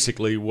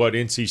 basically, what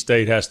NC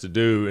State has to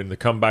do in the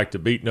comeback to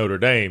beat Notre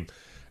Dame.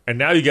 And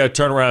now you got to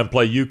turn around and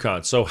play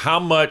UConn. So how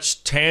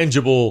much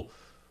tangible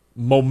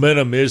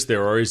momentum is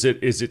there? Or is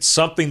it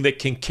something that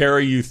can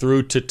carry you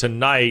through to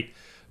tonight,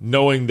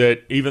 knowing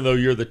that even though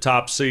you're the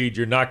top seed,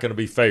 you're not going to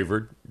be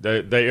favored?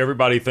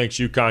 Everybody thinks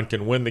UConn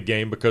can win the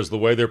game because of the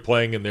way they're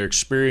playing and their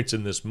experience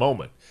in this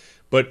moment.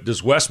 But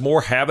does Wes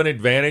Moore have an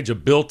advantage, a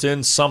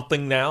built-in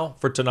something now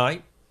for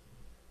tonight?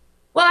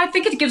 Well, I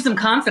think it gives them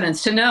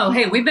confidence to know,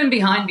 hey, we've been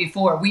behind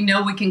before. We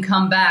know we can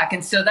come back.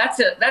 And so that's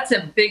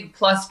a big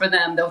plus for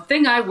them. The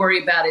thing I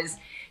worry about is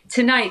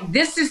tonight,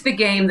 this is the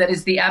game that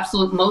is the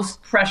absolute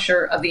most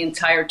pressure of the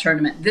entire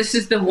tournament. This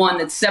is the one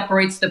that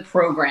separates the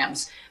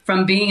programs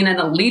from being an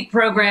elite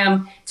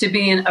program to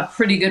being a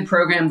pretty good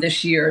program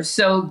this year.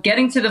 So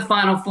getting to the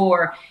Final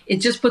Four, it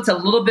just puts a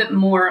little bit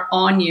more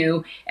on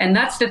you. And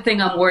that's the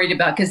thing I'm worried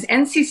about, because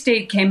NC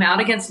State came out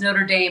against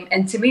Notre Dame,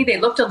 and to me, they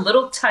looked a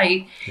little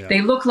tight. Yeah.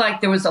 They looked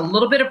like there was a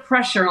little bit of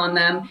pressure on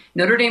them.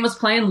 Notre Dame was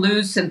playing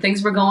loose and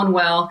things were going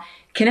well.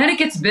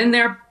 Connecticut's been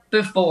there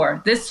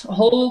before. This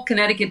whole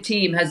Connecticut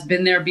team has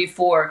been there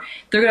before.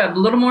 They're going to have a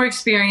little more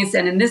experience,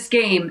 and in this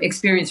game,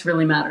 experience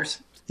really matters.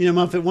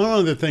 Muffet, one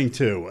other thing,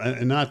 too,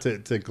 and not to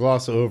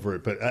gloss over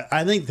it, but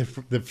I think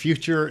the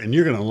future, and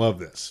you're going to love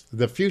this,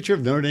 the future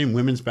of Notre Dame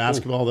women's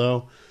basketball,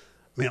 though,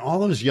 I mean, all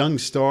those young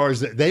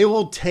stars, they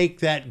will take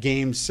that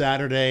game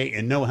Saturday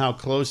and know how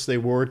close they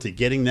were to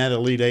getting that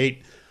Elite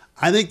Eight.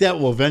 I think that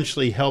will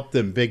eventually help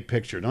them big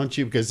picture, don't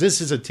you? Because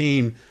this is a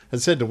team, I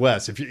said to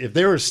Wes, if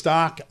they're a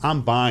stock,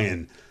 I'm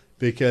buying,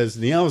 because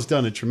Nielle's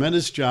done a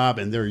tremendous job,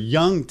 and their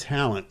young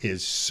talent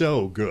is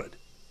so good.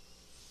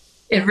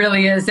 It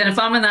really is. And if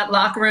I'm in that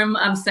locker room,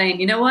 I'm saying,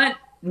 you know what?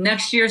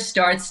 Next year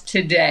starts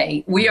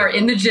today. We are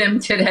in the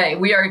gym today.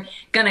 We are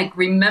going to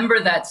remember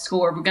that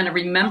score. We're going to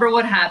remember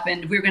what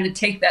happened. We're going to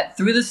take that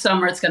through the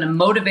summer. It's going to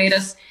motivate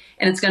us,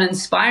 and it's going to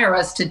inspire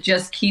us to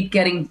just keep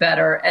getting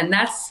better. And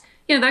that's,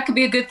 that could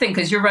be a good thing,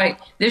 because you're right.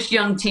 This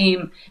young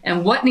team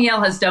and what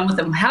Nielle has done with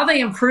them, how they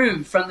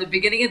improved from the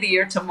beginning of the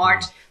year to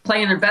March,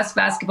 playing their best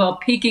basketball,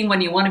 peaking when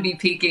you want to be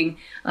peaking,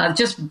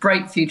 just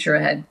bright future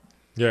ahead.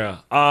 Yeah.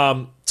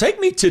 Take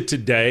me to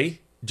today.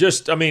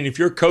 If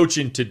you're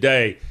coaching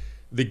today,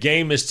 the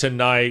game is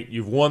tonight.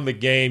 You've won the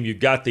game. You've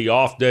got the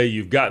off day.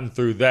 You've gotten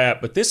through that.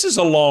 But this is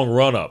a long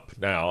run-up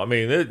now.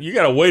 You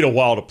got to wait a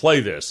while to play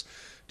this.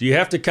 Do you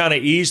have to kind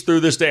of ease through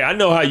this day? I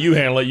know how you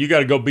handle it. You got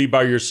to go be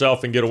by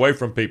yourself and get away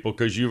from people,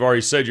 because you've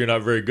already said you're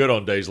not very good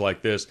on days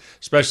like this,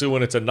 especially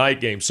when it's a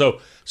night game. So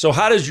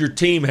how does your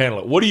team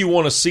handle it? What do you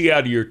want to see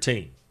out of your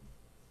team?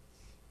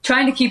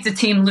 Trying to keep the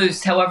team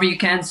loose however you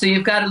can. So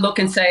you've got to look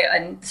and say,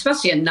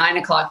 especially a 9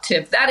 o'clock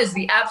tip, that is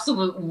the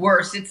absolute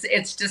worst.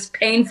 It's just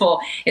painful.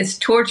 It's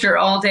torture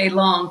all day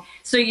long.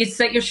 So you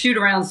set your shoot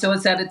around so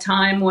it's at a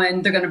time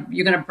when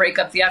you're gonna break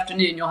up the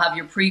afternoon. You'll have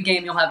your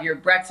pregame, you'll have your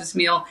breakfast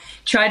meal.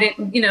 Try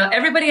to,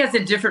 everybody has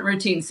a different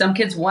routine. Some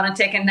kids want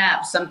to take a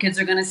nap. Some kids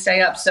are going to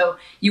stay up. So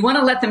you want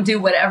to let them do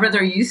whatever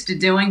they're used to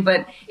doing,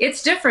 but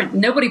it's different.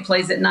 Nobody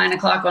plays at 9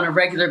 o'clock on a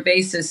regular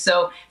basis.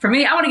 So for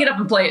me, I want to get up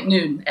and play at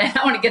noon, and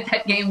I want to get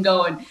that game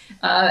going.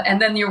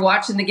 And then you're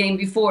watching the game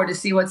before to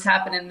see what's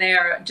happening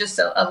there just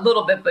a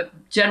little bit, but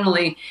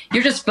generally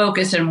you're just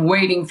focused and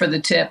waiting for the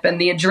tip. And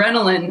the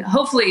adrenaline,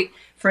 hopefully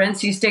for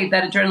NC State,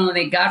 that adrenaline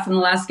they got from the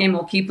last game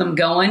will keep them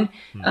going,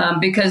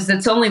 because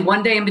it's only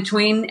one day in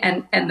between,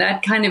 and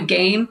that kind of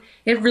game,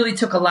 it really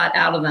took a lot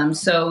out of them.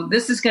 So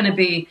this is going to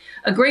be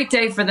a great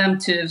day for them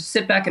to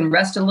sit back and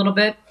rest a little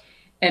bit,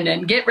 and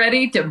then get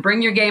ready to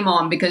bring your game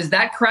on, because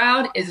that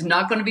crowd is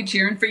not going to be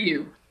cheering for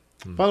you.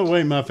 By the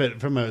way, Muffet,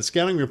 from a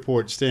scouting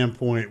report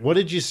standpoint, what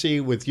did you see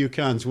with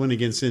UConn's win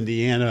against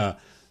Indiana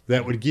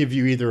that would give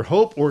you either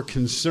hope or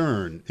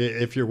concern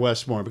if you're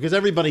Wes Moore? Because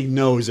everybody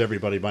knows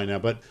everybody by now,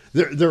 but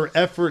their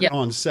effort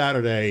on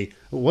Saturday,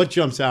 what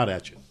jumps out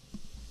at you?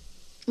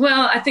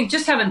 Well, I think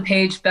just having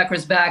Paige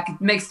Beckers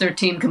back makes their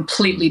team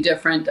completely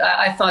different.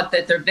 I thought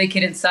that their big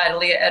kid inside,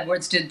 Aaliyah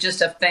Edwards, did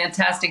just a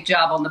fantastic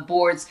job on the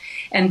boards.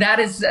 And that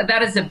is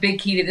a big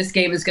key to this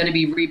game, is going to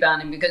be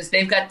rebounding, because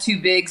they've got two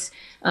bigs.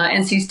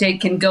 NC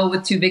State can go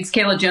with two bigs.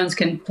 Kayla Jones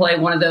can play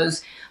one of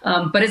those.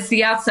 But it's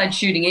the outside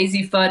shooting. AZ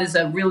Fudd is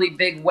a really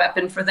big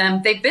weapon for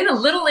them. They've been a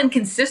little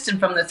inconsistent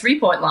from the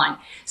three-point line.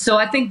 So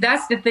I think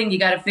that's the thing you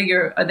got to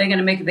figure. Are they going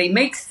to make? They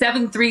make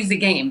 7 threes a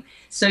game.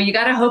 So you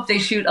got to hope they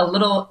shoot a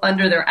little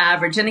under their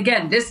average. And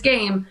again, this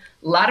game,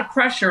 a lot of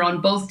pressure on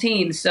both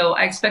teams. So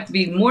I expect to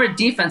be more a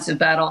defensive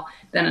battle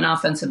than an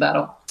offensive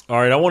battle. All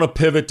right, I want to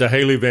pivot to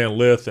Hailey Van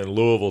Lith in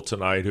Louisville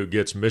tonight, who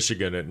gets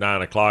Michigan at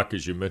 9 o'clock,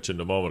 as you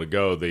mentioned a moment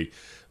ago. The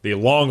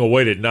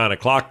long-awaited 9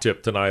 o'clock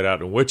tip tonight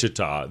out in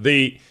Wichita.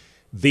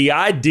 The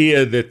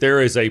idea that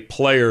there is a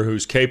player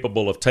who's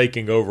capable of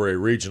taking over a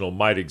regional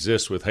might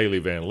exist with Hailey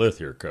Van Lith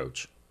here,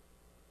 Coach.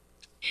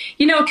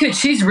 You know, Coach,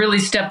 she's really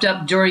stepped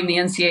up during the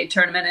NCAA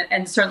tournament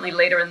and certainly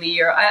later in the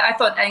year. I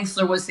thought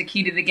Angsler was the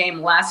key to the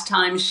game last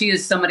time. She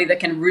is somebody that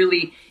can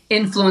really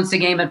influence the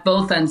game at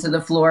both ends of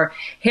the floor.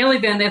 Hailey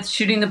Van Lith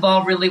shooting the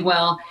ball really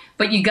well,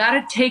 but you got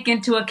to take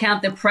into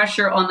account the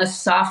pressure on the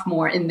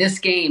sophomore in this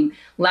game.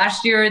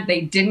 Last year,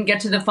 they didn't get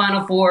to the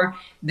Final Four.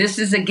 This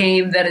is a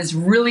game that is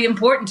really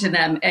important to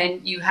them,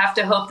 and you have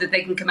to hope that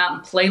they can come out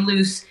and play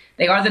loose.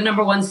 They are the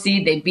number 1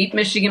 seed. They beat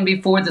Michigan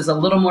before. There's a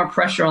little more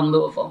pressure on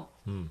Louisville.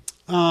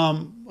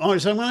 All right,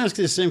 so I'm going to ask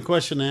you the same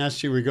question I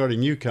asked you regarding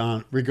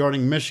UConn,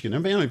 regarding Michigan.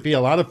 There might be a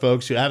lot of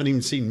folks who haven't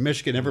even seen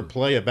Michigan ever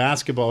play a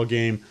basketball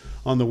game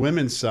on the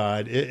women's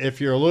side.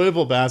 If you're a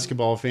Louisville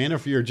basketball fan, or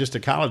if you're just a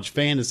college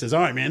fan that says,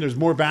 all right, man, there's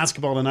more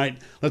basketball tonight,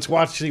 let's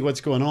watch, see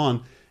what's going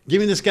on, give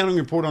me the scouting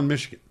report on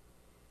Michigan.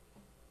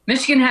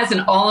 Michigan has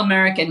an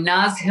All-American,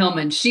 Naz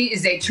Hillman. She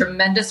is a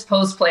tremendous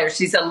post player.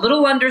 She's a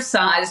little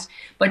undersized,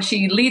 but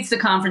she leads the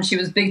conference. She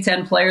was Big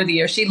Ten Player of the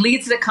Year. She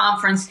leads the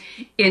conference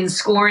in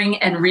scoring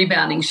and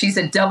rebounding. She's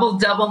a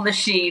double-double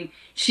machine.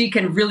 She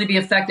can really be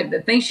effective.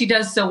 The thing she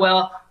does so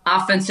well,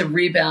 offensive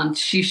rebound.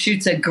 She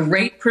shoots a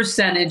great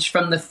percentage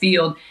from the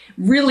field.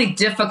 Really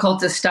difficult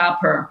to stop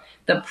her.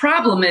 The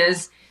problem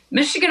is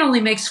Michigan only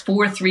makes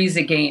 4 threes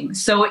a game.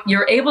 So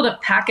you're able to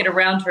pack it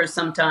around her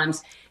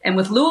sometimes. And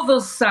with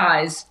Louisville's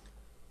size,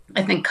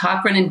 I think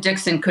Cochran and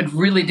Dixon could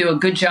really do a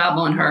good job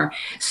on her.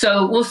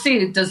 So we'll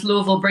see. Does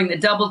Louisville bring the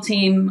double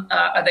team?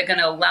 Are they going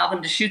to allow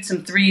them to shoot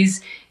some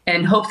threes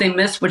and hope they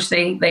miss, which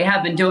they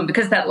have been doing?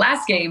 Because that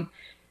last game,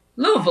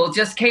 Louisville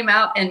just came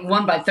out and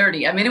won by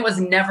 30. I mean, it was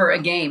never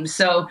a game.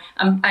 So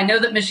I know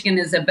that Michigan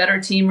is a better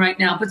team right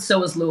now, but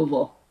so is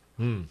Louisville.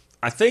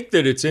 I think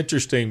that it's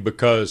interesting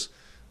because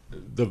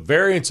the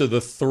variance of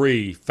the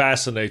 3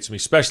 fascinates me,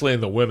 especially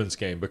in the women's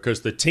game,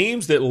 because the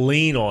teams that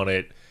lean on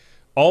it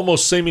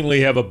almost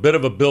seemingly have a bit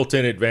of a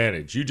built-in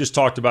advantage. You just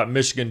talked about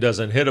Michigan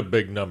doesn't hit a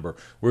big number.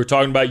 We were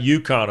talking about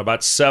UConn,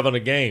 about 7 a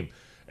game.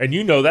 And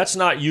you know that's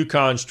not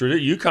UConn's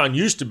tradition. UConn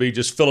used to be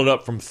just fill it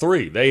up from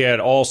 3. They had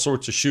all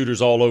sorts of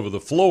shooters all over the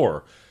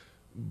floor.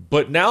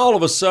 But now all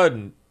of a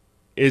sudden,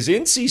 is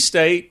NC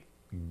State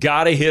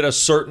got to hit a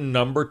certain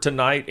number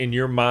tonight in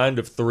your mind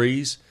of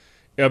threes?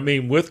 I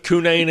mean, with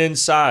Cunane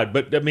inside.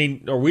 But, I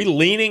mean, are we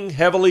leaning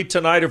heavily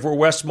tonight, if we're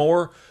Wes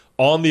Moore,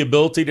 on the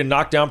ability to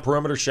knock down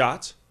perimeter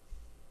shots?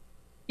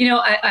 You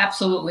know,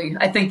 absolutely.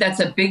 I think that's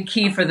a big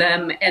key for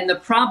them. And the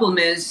problem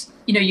is,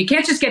 you know, you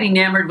can't just get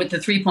enamored with the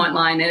three-point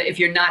line if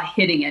you're not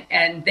hitting it.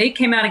 And they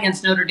came out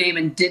against Notre Dame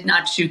and did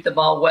not shoot the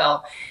ball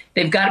well.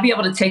 They've got to be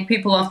able to take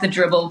people off the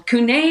dribble.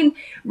 Cunane,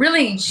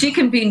 really, she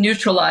can be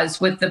neutralized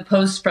with the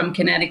post from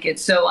Connecticut.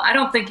 So I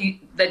don't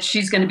think that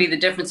she's going to be the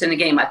difference in the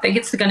game. I think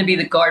it's going to be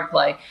the guard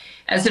play,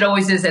 as it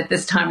always is at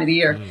this time of the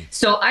year.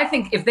 So I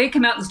think if they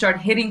come out and start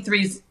hitting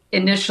threes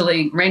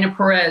initially, Reina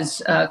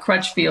Perez,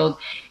 Crutchfield,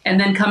 and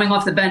then coming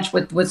off the bench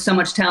with so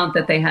much talent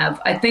that they have,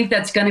 I think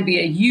that's going to be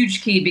a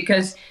huge key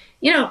because,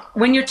 you know,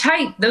 when you're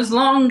tight, those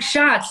long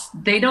shots,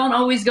 they don't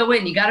always go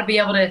in. You got to be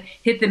able to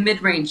hit the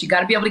mid-range. You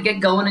got to be able to get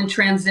going in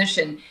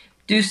transition,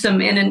 do some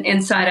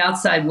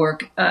inside-outside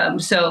work.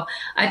 So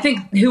I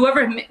think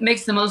whoever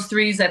makes the most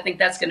threes, I think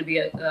that's going to be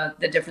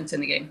the difference in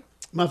the game.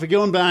 Muffy,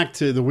 going back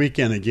to the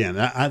weekend again,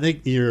 I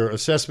think your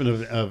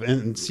assessment of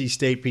NC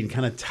State being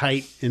kind of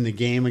tight in the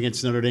game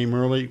against Notre Dame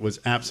early was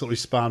absolutely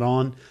spot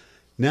on.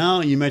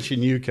 Now you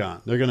mentioned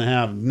UConn. They're going to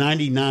have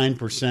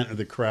 99% of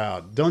the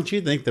crowd. Don't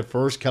you think the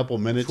first couple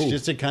minutes,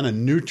 just to kind of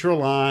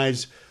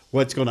neutralize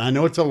what's going on? I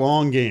know it's a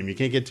long game. You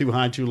can't get too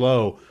high, too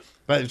low.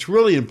 But it's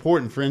really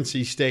important for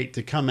NC State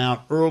to come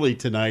out early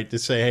tonight to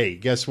say, hey,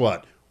 guess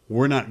what?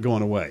 We're not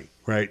going away.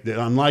 Right,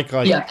 unlike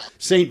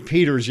St.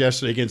 Peter's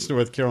yesterday against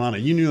North Carolina,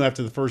 you knew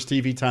after the first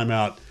TV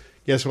timeout,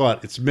 guess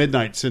what? It's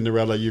midnight,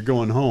 Cinderella. You're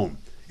going home.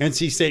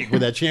 NC State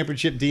with that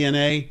championship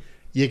DNA,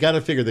 you got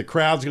to figure the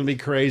crowd's going to be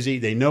crazy.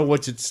 They know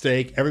what's at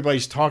stake.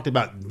 Everybody's talked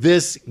about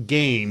this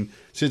game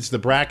since the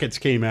brackets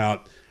came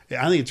out.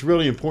 I think it's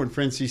really important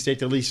for NC State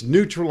to at least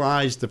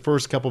neutralize the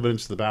first couple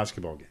minutes of the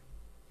basketball game.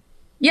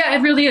 Yeah,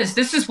 it really is.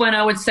 This is when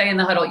I would say in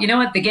the huddle, you know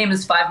what? The game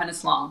is 5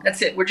 minutes long.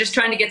 That's it. We're just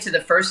trying to get to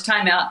the first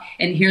timeout,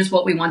 and here's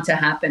what we want to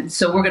happen.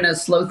 So we're going to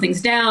slow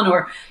things down,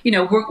 or, you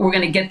know, we're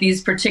going to get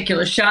these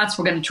particular shots.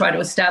 We're going to try to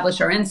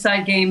establish our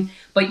inside game.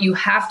 But you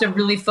have to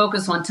really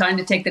focus on trying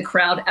to take the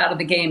crowd out of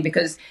the game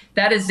because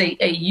that is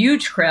a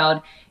huge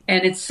crowd.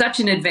 And it's such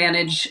an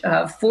advantage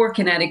for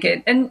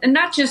Connecticut, and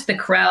not just the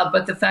crowd,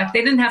 but the fact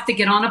they didn't have to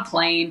get on a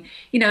plane.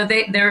 You know,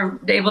 they're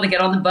able to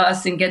get on the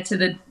bus and get to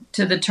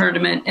the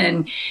tournament,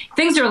 and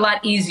things are a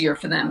lot easier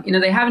for them. You know,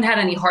 they haven't had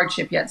any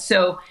hardship yet.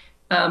 So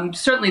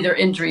certainly their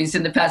injuries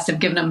in the past have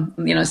given them,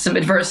 you know, some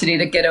adversity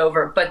to get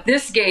over. But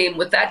this game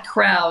with that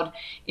crowd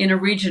in a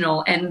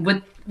regional and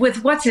with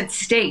with what's at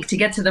stake to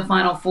get to the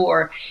Final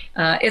Four,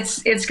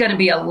 it's going to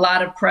be a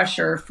lot of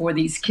pressure for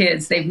these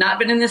kids. They've not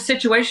been in this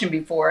situation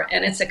before,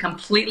 and it's a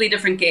completely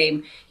different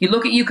game. You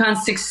look at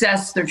UConn's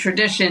success, their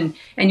tradition,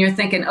 and you're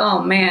thinking,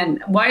 oh,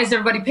 man, why is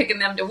everybody picking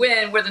them to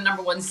win? We're the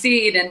number one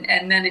seed,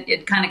 and then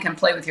it kind of can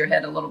play with your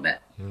head a little bit.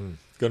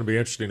 It's going to be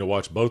interesting to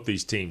watch both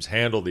these teams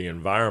handle the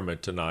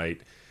environment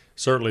tonight.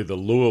 Certainly the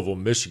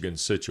Louisville-Michigan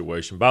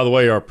situation. By the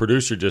way, our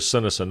producer just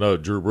sent us a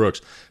note, Drew Brooks.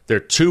 There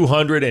are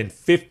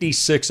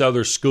 256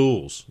 other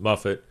schools,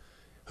 Muffet,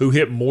 who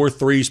hit more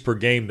threes per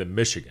game than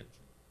Michigan.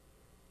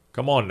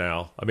 Come on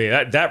now. I mean,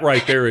 that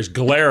right there is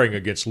glaring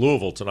against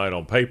Louisville tonight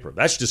on paper.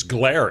 That's just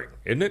glaring,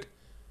 isn't it?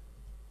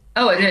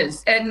 Oh, it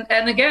is. And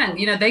again,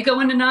 they go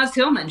into Naz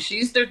Hillman.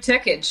 She's their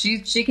ticket.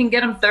 She can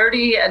get them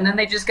 30, and then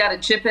they just got to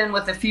chip in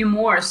with a few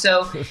more.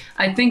 So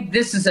I think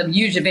this is a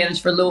huge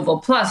advantage for Louisville.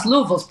 Plus,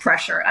 Louisville's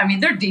pressure. I mean,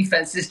 their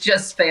defense is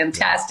just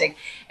fantastic.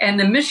 And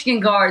the Michigan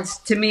guards,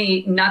 to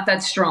me, not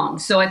that strong.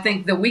 So I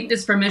think the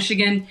weakness for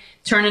Michigan,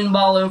 turning the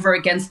ball over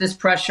against this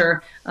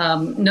pressure,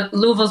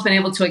 Louisville's been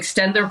able to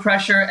extend their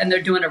pressure, and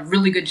they're doing a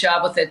really good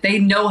job with it. They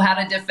know how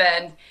to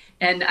defend.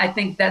 And I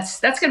think that's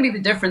going to be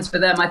the difference for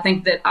them. I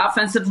think that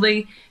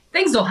offensively,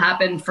 things will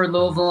happen for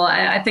Louisville.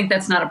 I think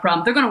that's not a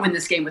problem. They're going to win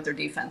this game with their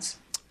defense.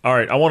 All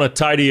right, I want to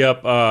tidy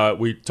up.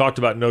 We talked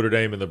about Notre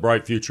Dame and the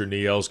bright future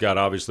Niel's got,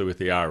 obviously, with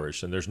the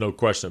Irish, and there's no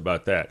question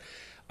about that.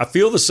 I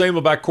feel the same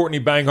about Courtney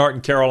Banghart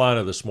in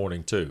Carolina this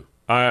morning, too.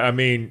 I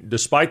mean,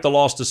 despite the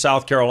loss to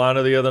South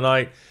Carolina the other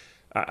night,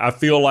 I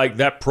feel like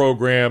that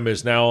program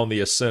is now on the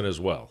ascent as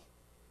well.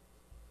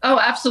 Oh,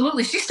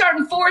 absolutely. She's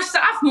starting 4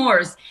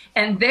 sophomores,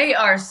 and they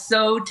are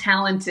so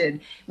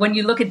talented. When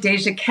you look at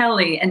Deja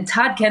Kelly and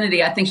Todd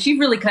Kennedy, I think she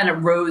really kind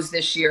of rose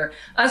this year.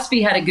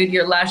 Usby had a good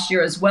year last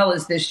year as well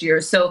as this year.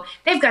 So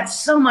they've got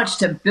so much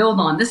to build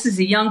on. This is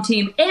a young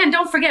team. And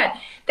don't forget,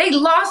 they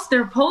lost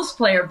their post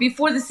player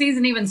before the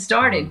season even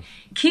started.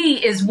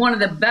 Key is one of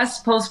the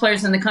best post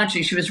players in the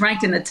country. She was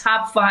ranked in the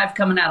top 5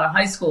 coming out of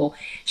high school.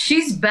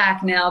 She's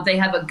back now. They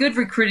have a good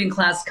recruiting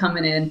class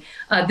coming in.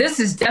 This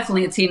is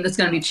definitely a team that's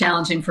going to be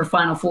challenging for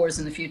Final Fours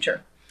in the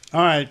future.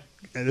 All right.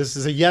 This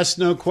is a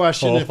yes/no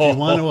question. If you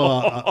want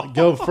to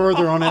go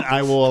further on it,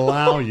 I will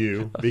allow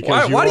you.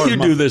 Because why do you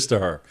do this to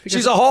her?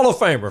 She's a Hall of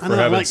Famer, for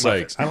heaven's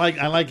sakes. I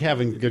like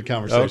having good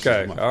conversations.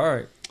 Okay, all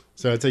right.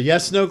 So it's a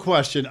yes/no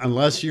question,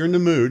 unless you're in the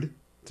mood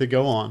to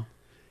go on.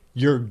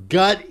 Your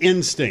gut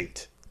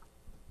instinct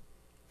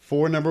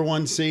for number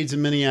 1 seeds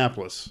in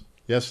Minneapolis.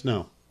 Yes,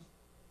 no?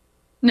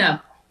 No.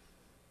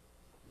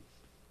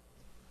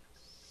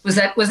 Was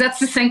that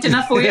succinct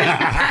enough for you?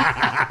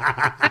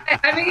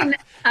 I mean,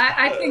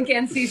 I think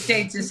NC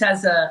State just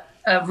has a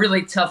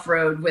really tough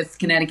road with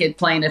Connecticut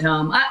playing at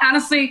home.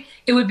 Honestly,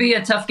 it would be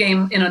a tough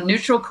game in a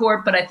neutral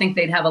court, but I think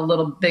they'd have a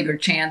little bigger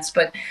chance.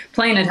 But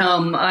playing at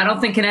home, I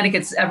don't think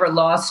Connecticut's ever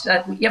lost.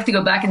 You have to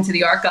go back into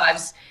the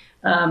archives.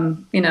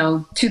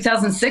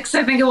 2006,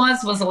 I think it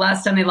was the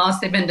last time they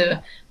lost. They've been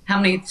to how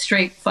many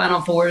straight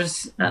Final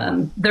Fours?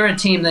 They're a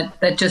team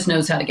that just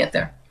knows how to get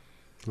there.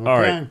 Okay. All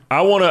right.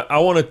 I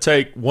want to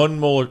take one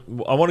more.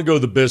 I want to go to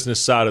the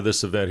business side of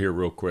this event here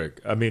real quick.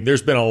 I mean,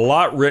 there's been a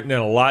lot written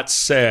and a lot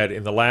said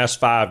in the last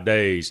 5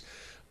 days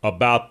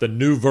about the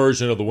new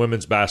version of the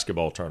women's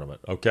basketball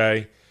tournament,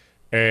 okay?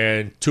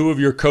 And 2 of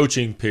your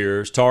coaching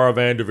peers, Tara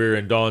Vanderveer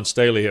and Dawn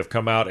Staley, have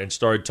come out and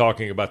started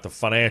talking about the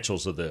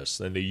financials of this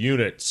and the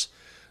units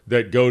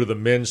that go to the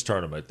men's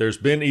tournament. There's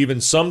been even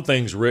some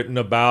things written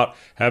about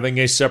having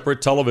a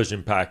separate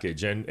television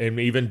package and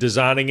even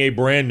designing a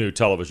brand new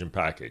television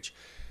package.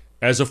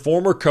 As a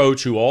former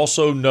coach who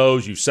also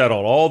knows you've sat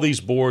on all these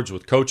boards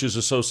with coaches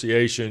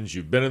associations,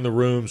 you've been in the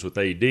rooms with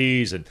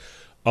ADs and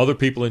other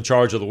people in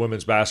charge of the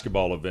women's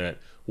basketball event,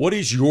 what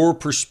is your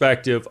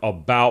perspective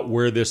about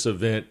where this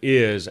event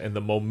is and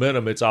the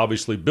momentum it's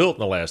obviously built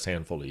in the last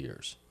handful of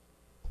years?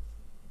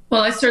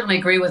 Well, I certainly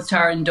agree with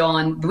Tara and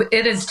Dawn.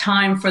 It is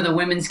time for the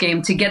women's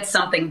game to get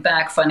something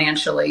back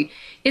financially.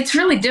 It's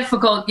really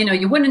difficult.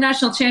 You win a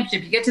national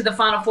championship, you get to the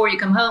Final Four, you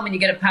come home and you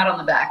get a pat on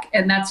the back,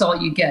 and that's all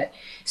you get.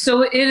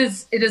 So it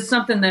is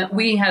something that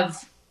we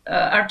have,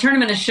 our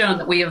tournament has shown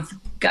that we have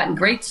gotten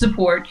great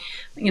support.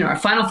 Our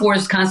Final Four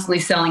is constantly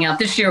selling out.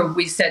 This year,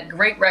 we set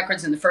great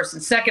records in the first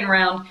and second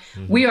round.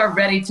 Mm-hmm. We are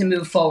ready to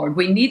move forward.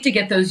 We need to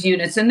get those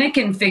units, and they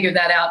can figure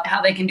that out, how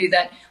they can do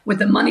that with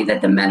the money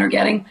that the men are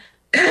getting.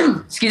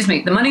 Excuse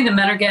me, the money the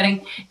men are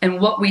getting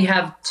and what we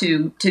have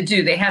to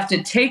do. They have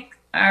to take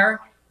our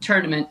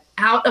tournament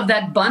out of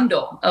that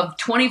bundle of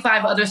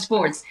 25 other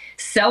sports,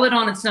 sell it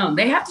on its own.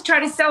 They have to try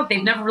to sell it.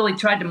 They've never really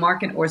tried to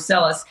market or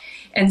sell us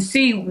and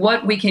see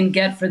what we can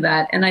get for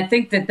that. And I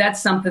think that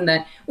that's something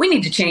that we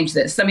need to change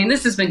this. I mean,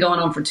 this has been going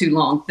on for too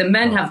long. The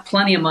men have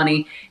plenty of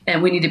money,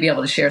 and we need to be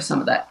able to share some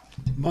of that.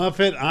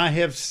 Muffet, I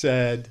have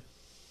said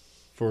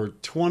for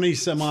 20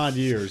 some odd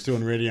years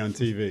doing radio and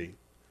TV,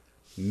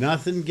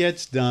 nothing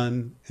gets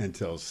done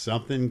until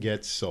something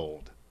gets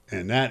sold.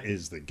 And that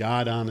is the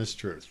God-honest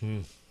truth.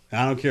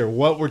 I don't care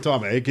what we're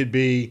talking about. It could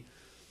be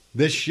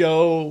this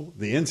show,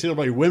 the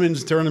NCAA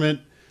women's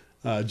tournament,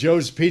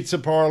 Joe's Pizza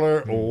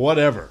Parlor, or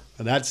whatever.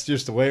 That's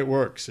just the way it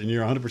works, and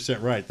you're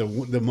 100% right.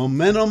 The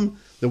momentum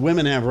the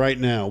women have right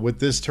now with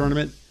this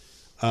tournament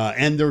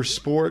and their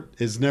sport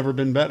has never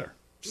been better.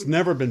 It's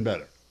never been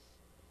better.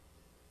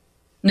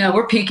 No,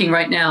 we're peaking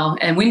right now,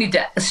 and we need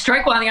to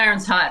strike while the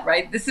iron's hot,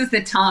 right? This is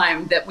the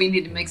time that we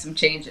need to make some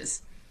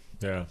changes.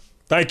 Yeah.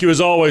 Thank you, as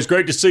always.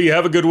 Great to see you.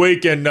 Have a good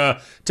week, and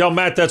tell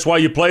Matt that's why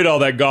you played all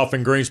that golf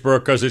in Greensboro,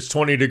 because it's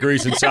 20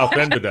 degrees in South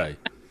Bend today.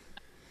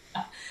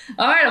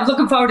 All right, I'm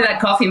looking forward to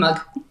that coffee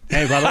mug.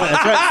 Hey, by the way,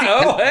 that's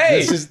right. Oh,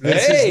 hey. This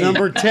is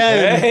number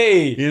 10.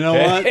 Hey. You know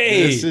what?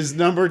 Hey. This is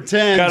number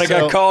 10. Kind of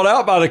got called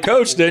out by the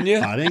coach, didn't you?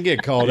 I didn't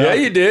get called out. Yeah,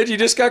 you did. You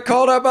just got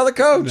called out by the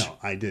coach. No,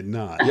 I did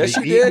not. Yes,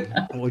 you did.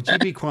 Would you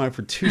be quiet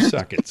for 2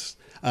 seconds?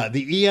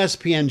 The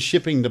ESPN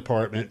shipping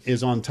department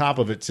is on top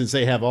of it since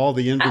they have all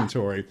the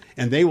inventory,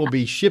 and they will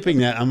be shipping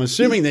that. I'm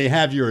assuming they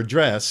have your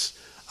address.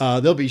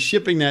 They'll be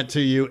shipping that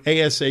to you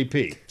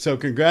ASAP. So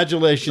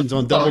congratulations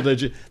on double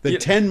digit. The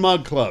 10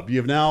 mug club.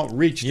 You've now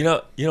reached. You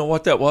know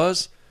what that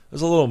was? It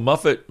was a little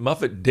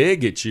Muffet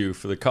dig at you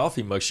for the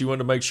coffee mug. She wanted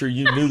to make sure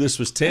you knew this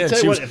was 10.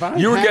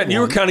 You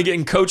were kind of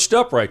getting coached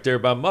up right there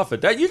by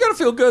Muffet. You got to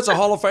feel good as a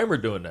Hall of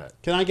Famer doing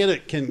that. Can I get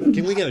it? Can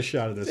we get a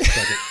shot of this a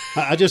second?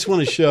 I just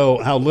want to show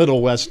how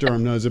little West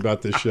Durham knows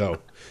about this show.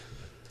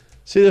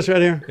 See this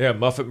right here? Yeah,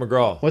 Muffet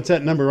McGraw. What's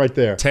that number right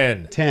there?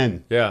 10.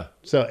 10. Yeah.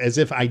 So as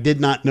if I did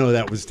not know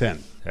that was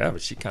 10. Yeah,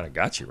 but she kind of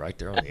got you right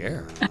there on the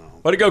air.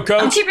 Way to go,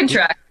 Coach. I'm keeping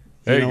track.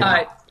 There you go. All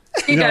right.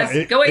 See you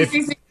guys. Go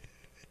ACC.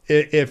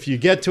 If you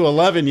get to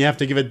 11, you have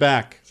to give it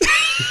back.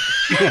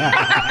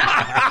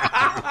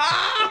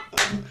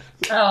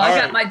 I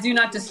got my do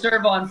not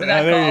disturb on for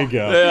that there call. you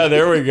go. Yeah,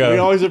 there we go. We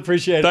always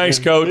appreciate it. Thanks,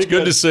 man. Coach.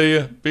 Good to see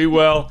you. Be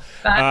well.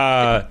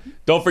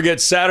 Don't forget,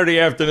 Saturday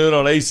afternoon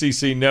on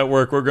ACC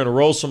Network, we're going to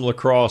roll some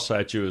lacrosse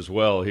at you as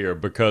well here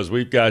because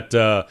we've got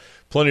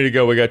plenty to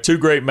go. We got 2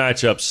 great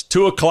matchups.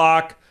 2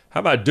 o'clock.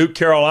 How about Duke,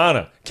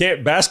 Carolina?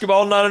 Can't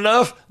basketball not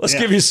enough? Let's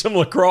give you some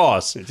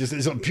lacrosse.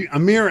 It's a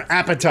mere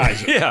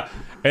appetizer. Yeah.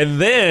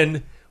 And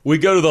then we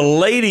go to the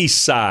ladies'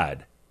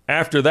 side.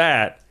 After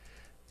that,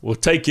 we'll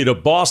take you to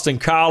Boston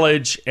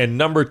College and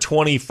number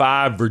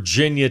 25,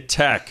 Virginia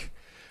Tech.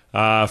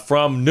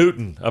 From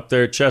Newton up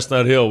there at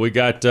Chestnut Hill. We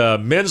got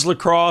men's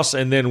lacrosse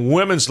and then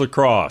women's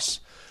lacrosse.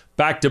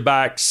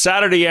 Back-to-back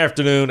Saturday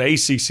afternoon,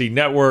 ACC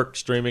Network,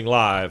 streaming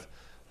live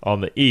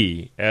on the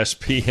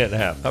ESPN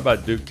app. How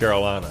about Duke,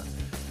 Carolina?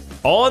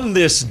 On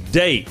this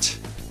date,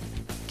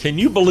 can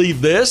you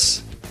believe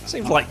this?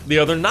 Seems like the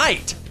other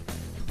night.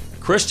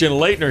 Christian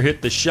Laettner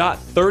hit the shot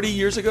 30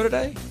 years ago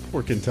today.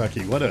 For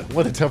Kentucky. What a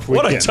tough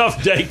weekend. What a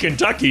tough day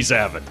Kentucky's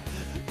having.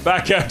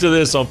 Back after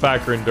this on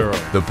Packer and Durham.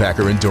 The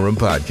Packer and Durham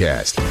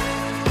Podcast.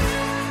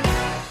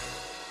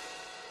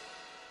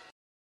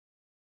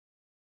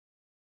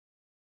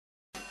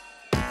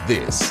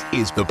 This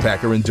is the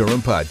Packer and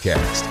Durham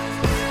Podcast.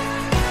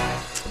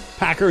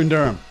 Packer and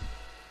Durham.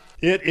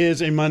 It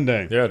is a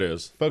Monday. Yeah, it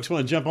is. Folks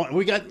want to jump on.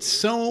 We got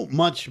so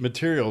much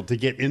material to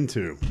get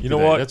into. You know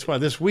what? That's why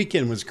this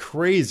weekend was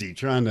crazy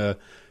trying to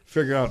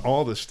figure out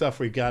all the stuff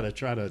we got to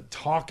try to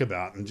talk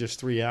about in just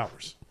 3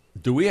 hours.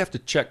 Do we have to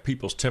check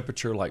people's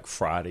temperature like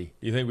Friday?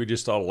 Do you think we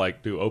just ought to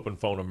do Open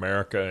Phone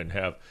America and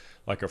have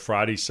like a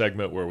Friday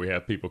segment where we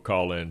have people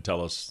call in and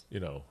tell us,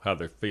 how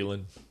they're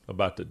feeling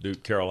about the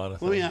Duke Carolina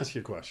thing? Let me ask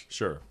you a question.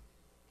 Sure.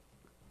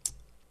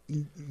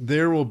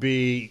 There will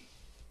be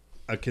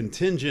a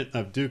contingent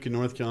of Duke and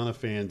North Carolina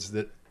fans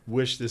that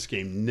wish this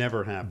game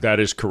never happened. That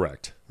is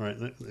correct. Right?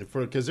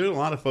 Because there's a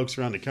lot of folks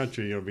around the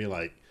country who'll be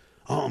like,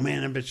 oh,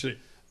 man, I bet you.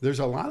 There's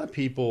a lot of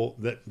people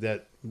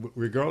that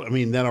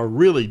are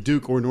really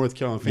Duke or North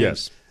Carolina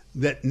fans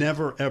that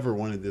never, ever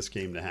wanted this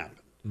game to happen.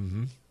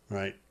 Mm-hmm.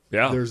 Right?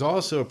 Yeah. There's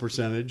also a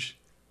percentage,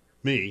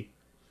 me,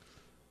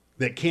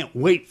 that can't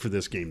wait for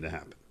this game to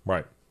happen.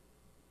 Right.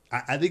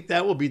 I think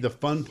that will be the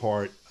fun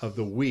part of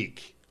the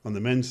week on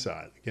the men's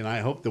side. Again, I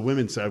hope the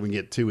women's side we can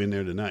get 2 in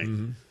there tonight.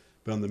 Mm-hmm.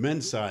 But on the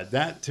men's side,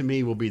 that to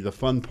me will be the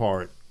fun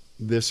part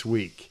this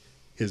week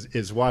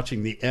is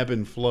watching the ebb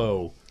and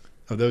flow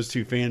of those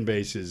 2 fan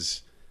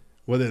bases,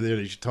 whether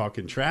they're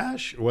talking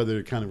trash or whether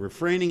they're kind of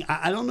refraining.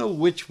 I don't know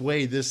which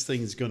way this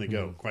thing's going to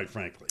go, quite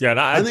frankly. Yeah, and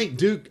I think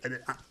Duke,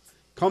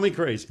 call me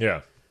crazy.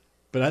 Yeah.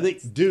 But I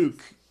think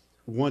Duke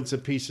wants a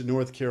piece of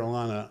North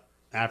Carolina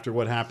after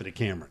what happened to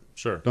Cameron.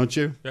 Sure. Don't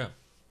you? Yeah.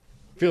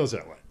 Feels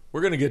that way.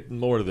 We're going to get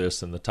more to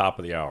this in the top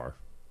of the hour.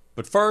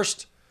 But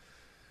first,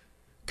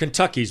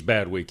 Kentucky's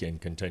bad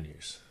weekend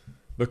continues.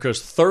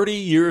 Because 30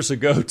 years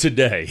ago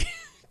today,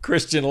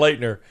 Christian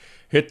Laettner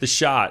hit the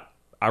shot,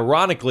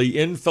 ironically,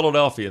 in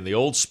Philadelphia in the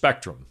old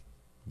Spectrum.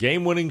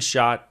 Game-winning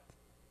shot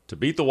to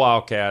beat the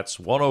Wildcats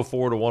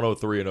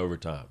 104-103 in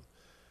overtime.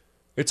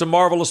 It's a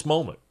marvelous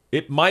moment.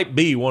 It might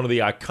be one of the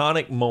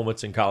iconic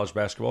moments in college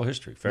basketball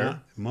history.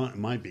 Fair? Yeah, it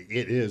might be.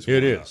 It is.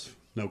 It is.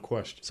 No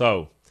question.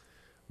 So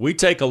we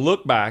take a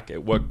look back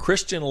at what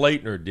Christian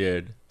Laettner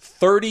did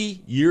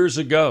 30 years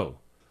ago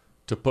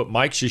to put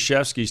Mike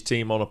Krzyzewski's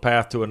team on a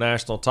path to a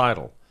national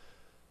title.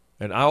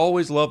 And I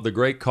always loved the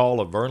great call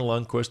of Vern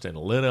Lundquist and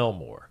Lynn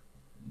Elmore.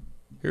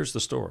 Here's the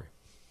story.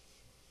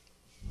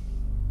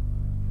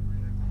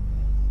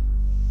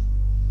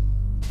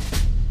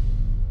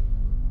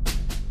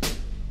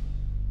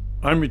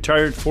 I'm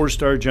retired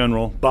 4-star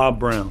General Bob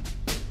Brown.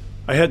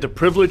 I had the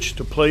privilege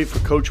to play for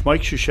Coach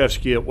Mike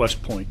Krzyzewski at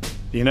West Point,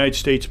 the United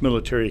States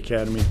Military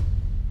Academy,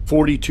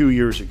 42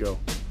 years ago.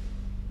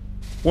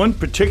 One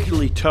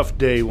particularly tough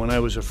day when I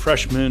was a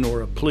freshman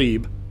or a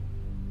plebe,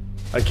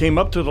 I came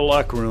up to the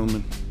locker room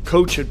and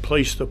Coach had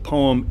placed the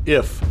poem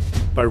If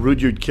by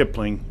Rudyard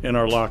Kipling in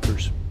our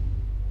lockers.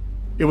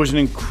 It was an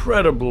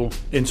incredible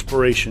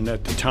inspiration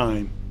at the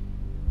time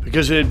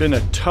because it had been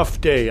a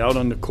tough day out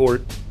on the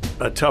court,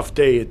 a tough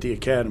day at the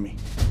academy.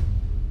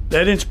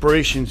 That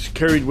inspiration's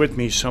carried with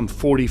me some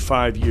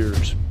 45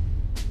 years.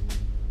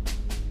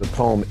 The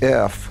poem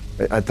If,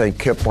 I think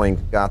Kipling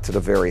got to the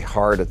very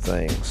heart of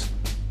things.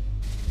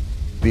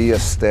 Be a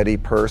steady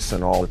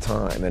person all the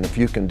time, and if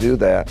you can do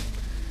that,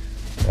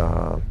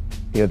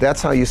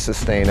 that's how you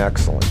sustain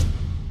excellence.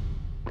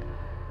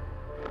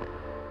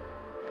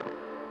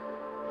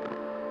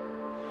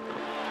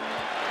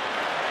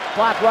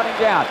 Clock running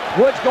down.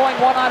 Woods going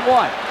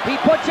one-on-one. He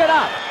puts it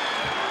up.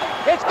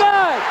 It's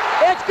good!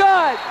 It's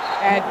good!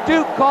 And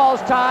Duke calls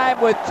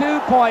time with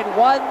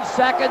 2.1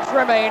 seconds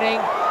remaining,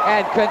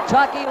 and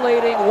Kentucky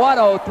leading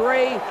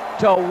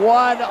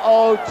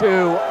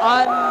 103-102.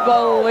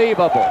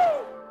 Unbelievable.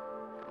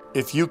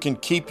 If you can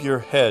keep your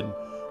head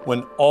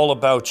when all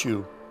about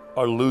you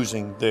are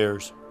losing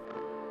theirs.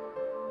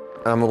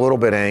 I'm a little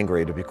bit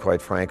angry, to be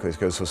quite frank, because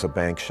this was a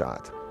bank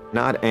shot.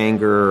 Not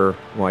anger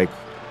like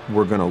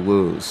we're going to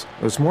lose.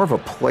 It was more of a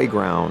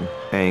playground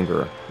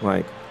anger,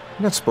 like,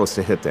 you're not supposed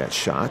to hit that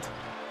shot.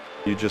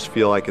 You just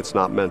feel like it's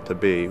not meant to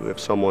be if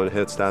someone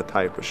hits that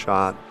type of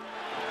shot.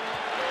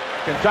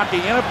 Kentucky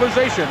in a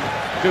position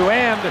to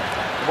end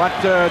what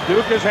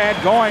Duke has had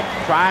going,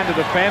 trying to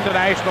defend the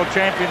national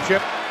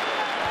championship.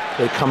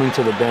 They're coming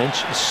to the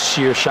bench,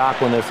 sheer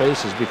shock on their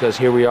faces because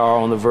here we are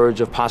on the verge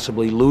of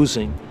possibly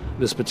losing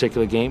this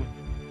particular game.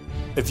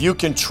 If you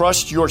can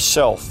trust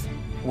yourself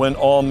when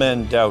all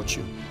men doubt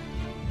you.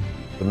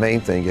 The main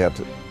thing, you have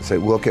to say,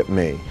 look at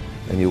me,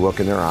 and you look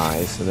in their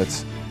eyes, and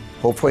it's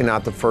hopefully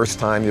not the first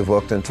time you've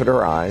looked into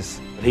their eyes.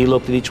 He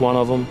looked at each one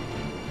of them,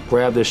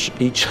 grabbed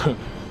each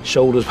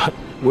shoulders.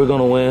 We're going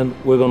to win,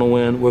 we're going to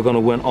win, we're going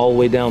to win all the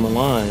way down the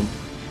line.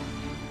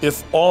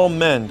 If all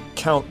men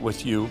count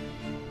with you,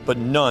 but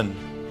none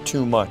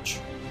too much.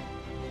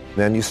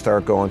 Then you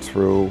start going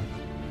through,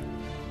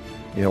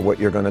 what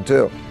you're going to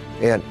do.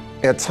 And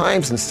at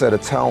times, instead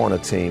of telling a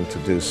team to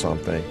do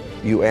something,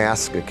 you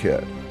ask a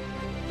kid.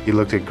 He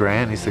looked at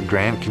Grant, he said,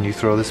 Grant, can you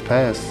throw this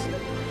pass?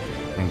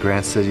 And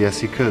Grant said, yes,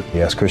 he could.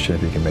 He asked Christian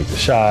if he can make the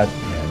shot,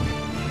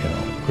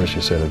 and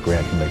Christian said, if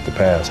Grant can make the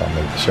pass, I'll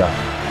make the shot.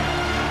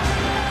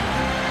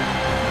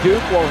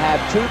 Duke will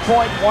have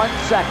 2.1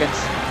 seconds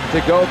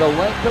to go the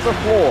length of the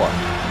floor.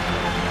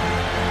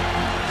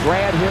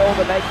 Grant Hill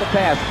to make the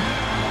pass.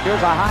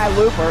 Here's a high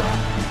looper.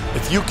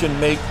 If you can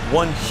make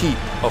one heap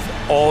of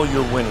all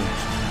your winnings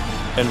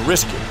and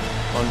risk it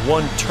on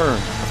one turn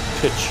of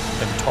pitch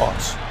and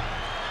toss.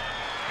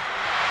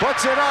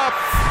 Puts it up.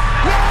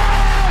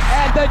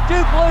 Yes! And the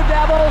Duke Blue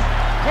Devils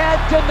head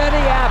to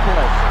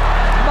Minneapolis.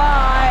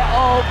 My,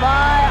 oh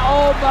my,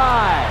 oh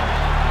my.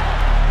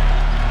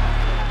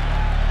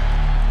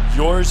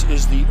 Yours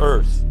is the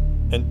earth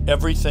and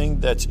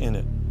everything that's in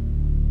it.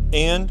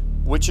 And,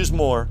 which is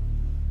more,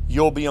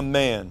 you'll be a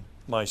man,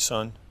 my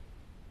son.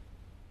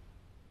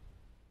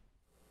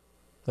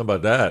 How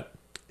about that?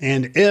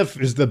 And if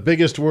is the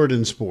biggest word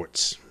in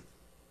sports.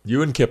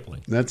 You and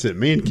Kipling. That's it.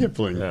 Me and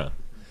Kipling. Yeah.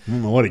 I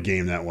don't know what a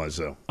game that was,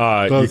 though.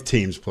 Both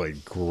teams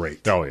played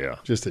great. Oh, yeah.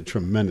 Just a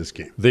tremendous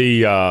game.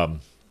 The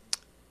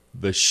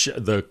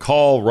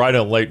call right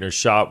on Leitner's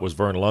shot was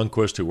Vern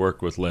Lundquist, who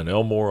worked with Len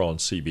Elmore on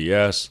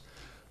CBS.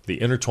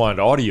 The intertwined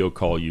audio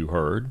call you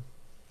heard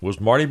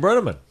was Marty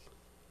Brennaman,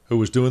 who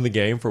was doing the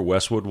game for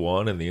Westwood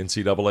One and the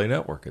NCAA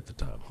Network at the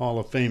time. Hall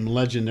of Fame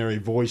legendary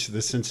voice of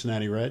the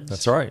Cincinnati Reds.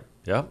 That's right.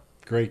 Yep.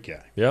 Great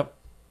guy. Yep.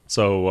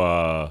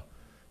 So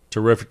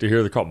terrific to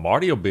hear the call.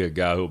 Marty will be a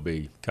guy who'll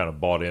be kind of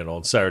bought in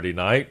on Saturday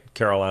night.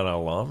 Carolina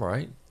alum,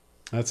 right?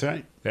 That's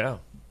right. Yeah.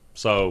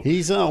 So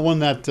he's won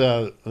that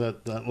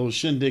little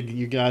shindig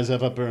you guys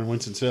have up there in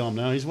Winston-Salem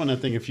now. He's won that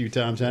thing a few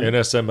times, hasn't he?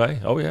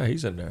 NSMA. Oh, yeah,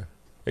 he's in there.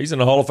 He's in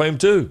the Hall of Fame,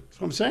 too. That's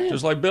what I'm saying.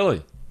 Just like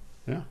Billy.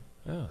 Yeah.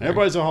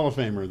 Everybody's a Hall of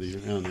Famer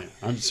down there.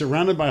 I'm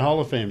surrounded by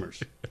Hall of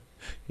Famers.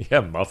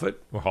 Yeah, Muffet,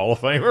 we're Hall of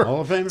Famer. Hall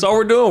of Famer. That's all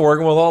we're doing,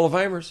 working with Hall of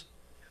Famers.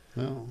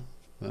 Well,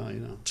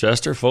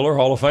 Chester, Fuller,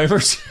 Hall of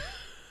Famers.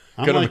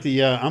 I'm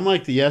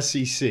like the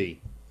SEC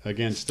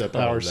against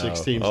Power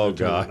 6 teams. Oh,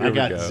 God. I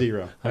got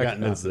zero. I got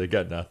nothing. They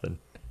got nothing.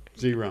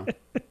 Zero.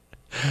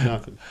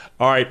 Nothing.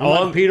 All right. I'm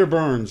like Peter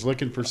Burns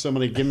looking for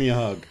somebody to give me a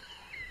hug.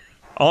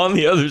 On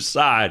the other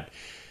side,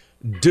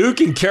 Duke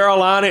and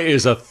Carolina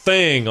is a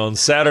thing on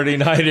Saturday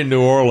night in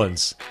New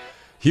Orleans.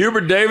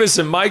 Hubert Davis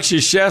and Mike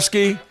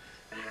Krzyzewski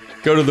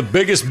go to the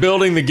biggest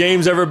building the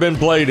game's ever been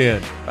played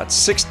in. About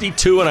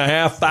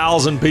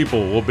 62,500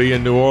 people will be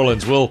in New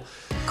Orleans. We'll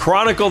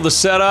chronicle the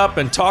setup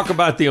and talk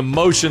about the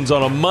emotions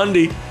on a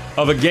Monday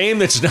of a game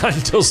that's not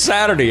until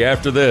Saturday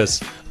after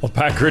this on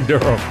Packer and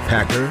Durham.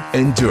 Packer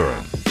and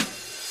Durham.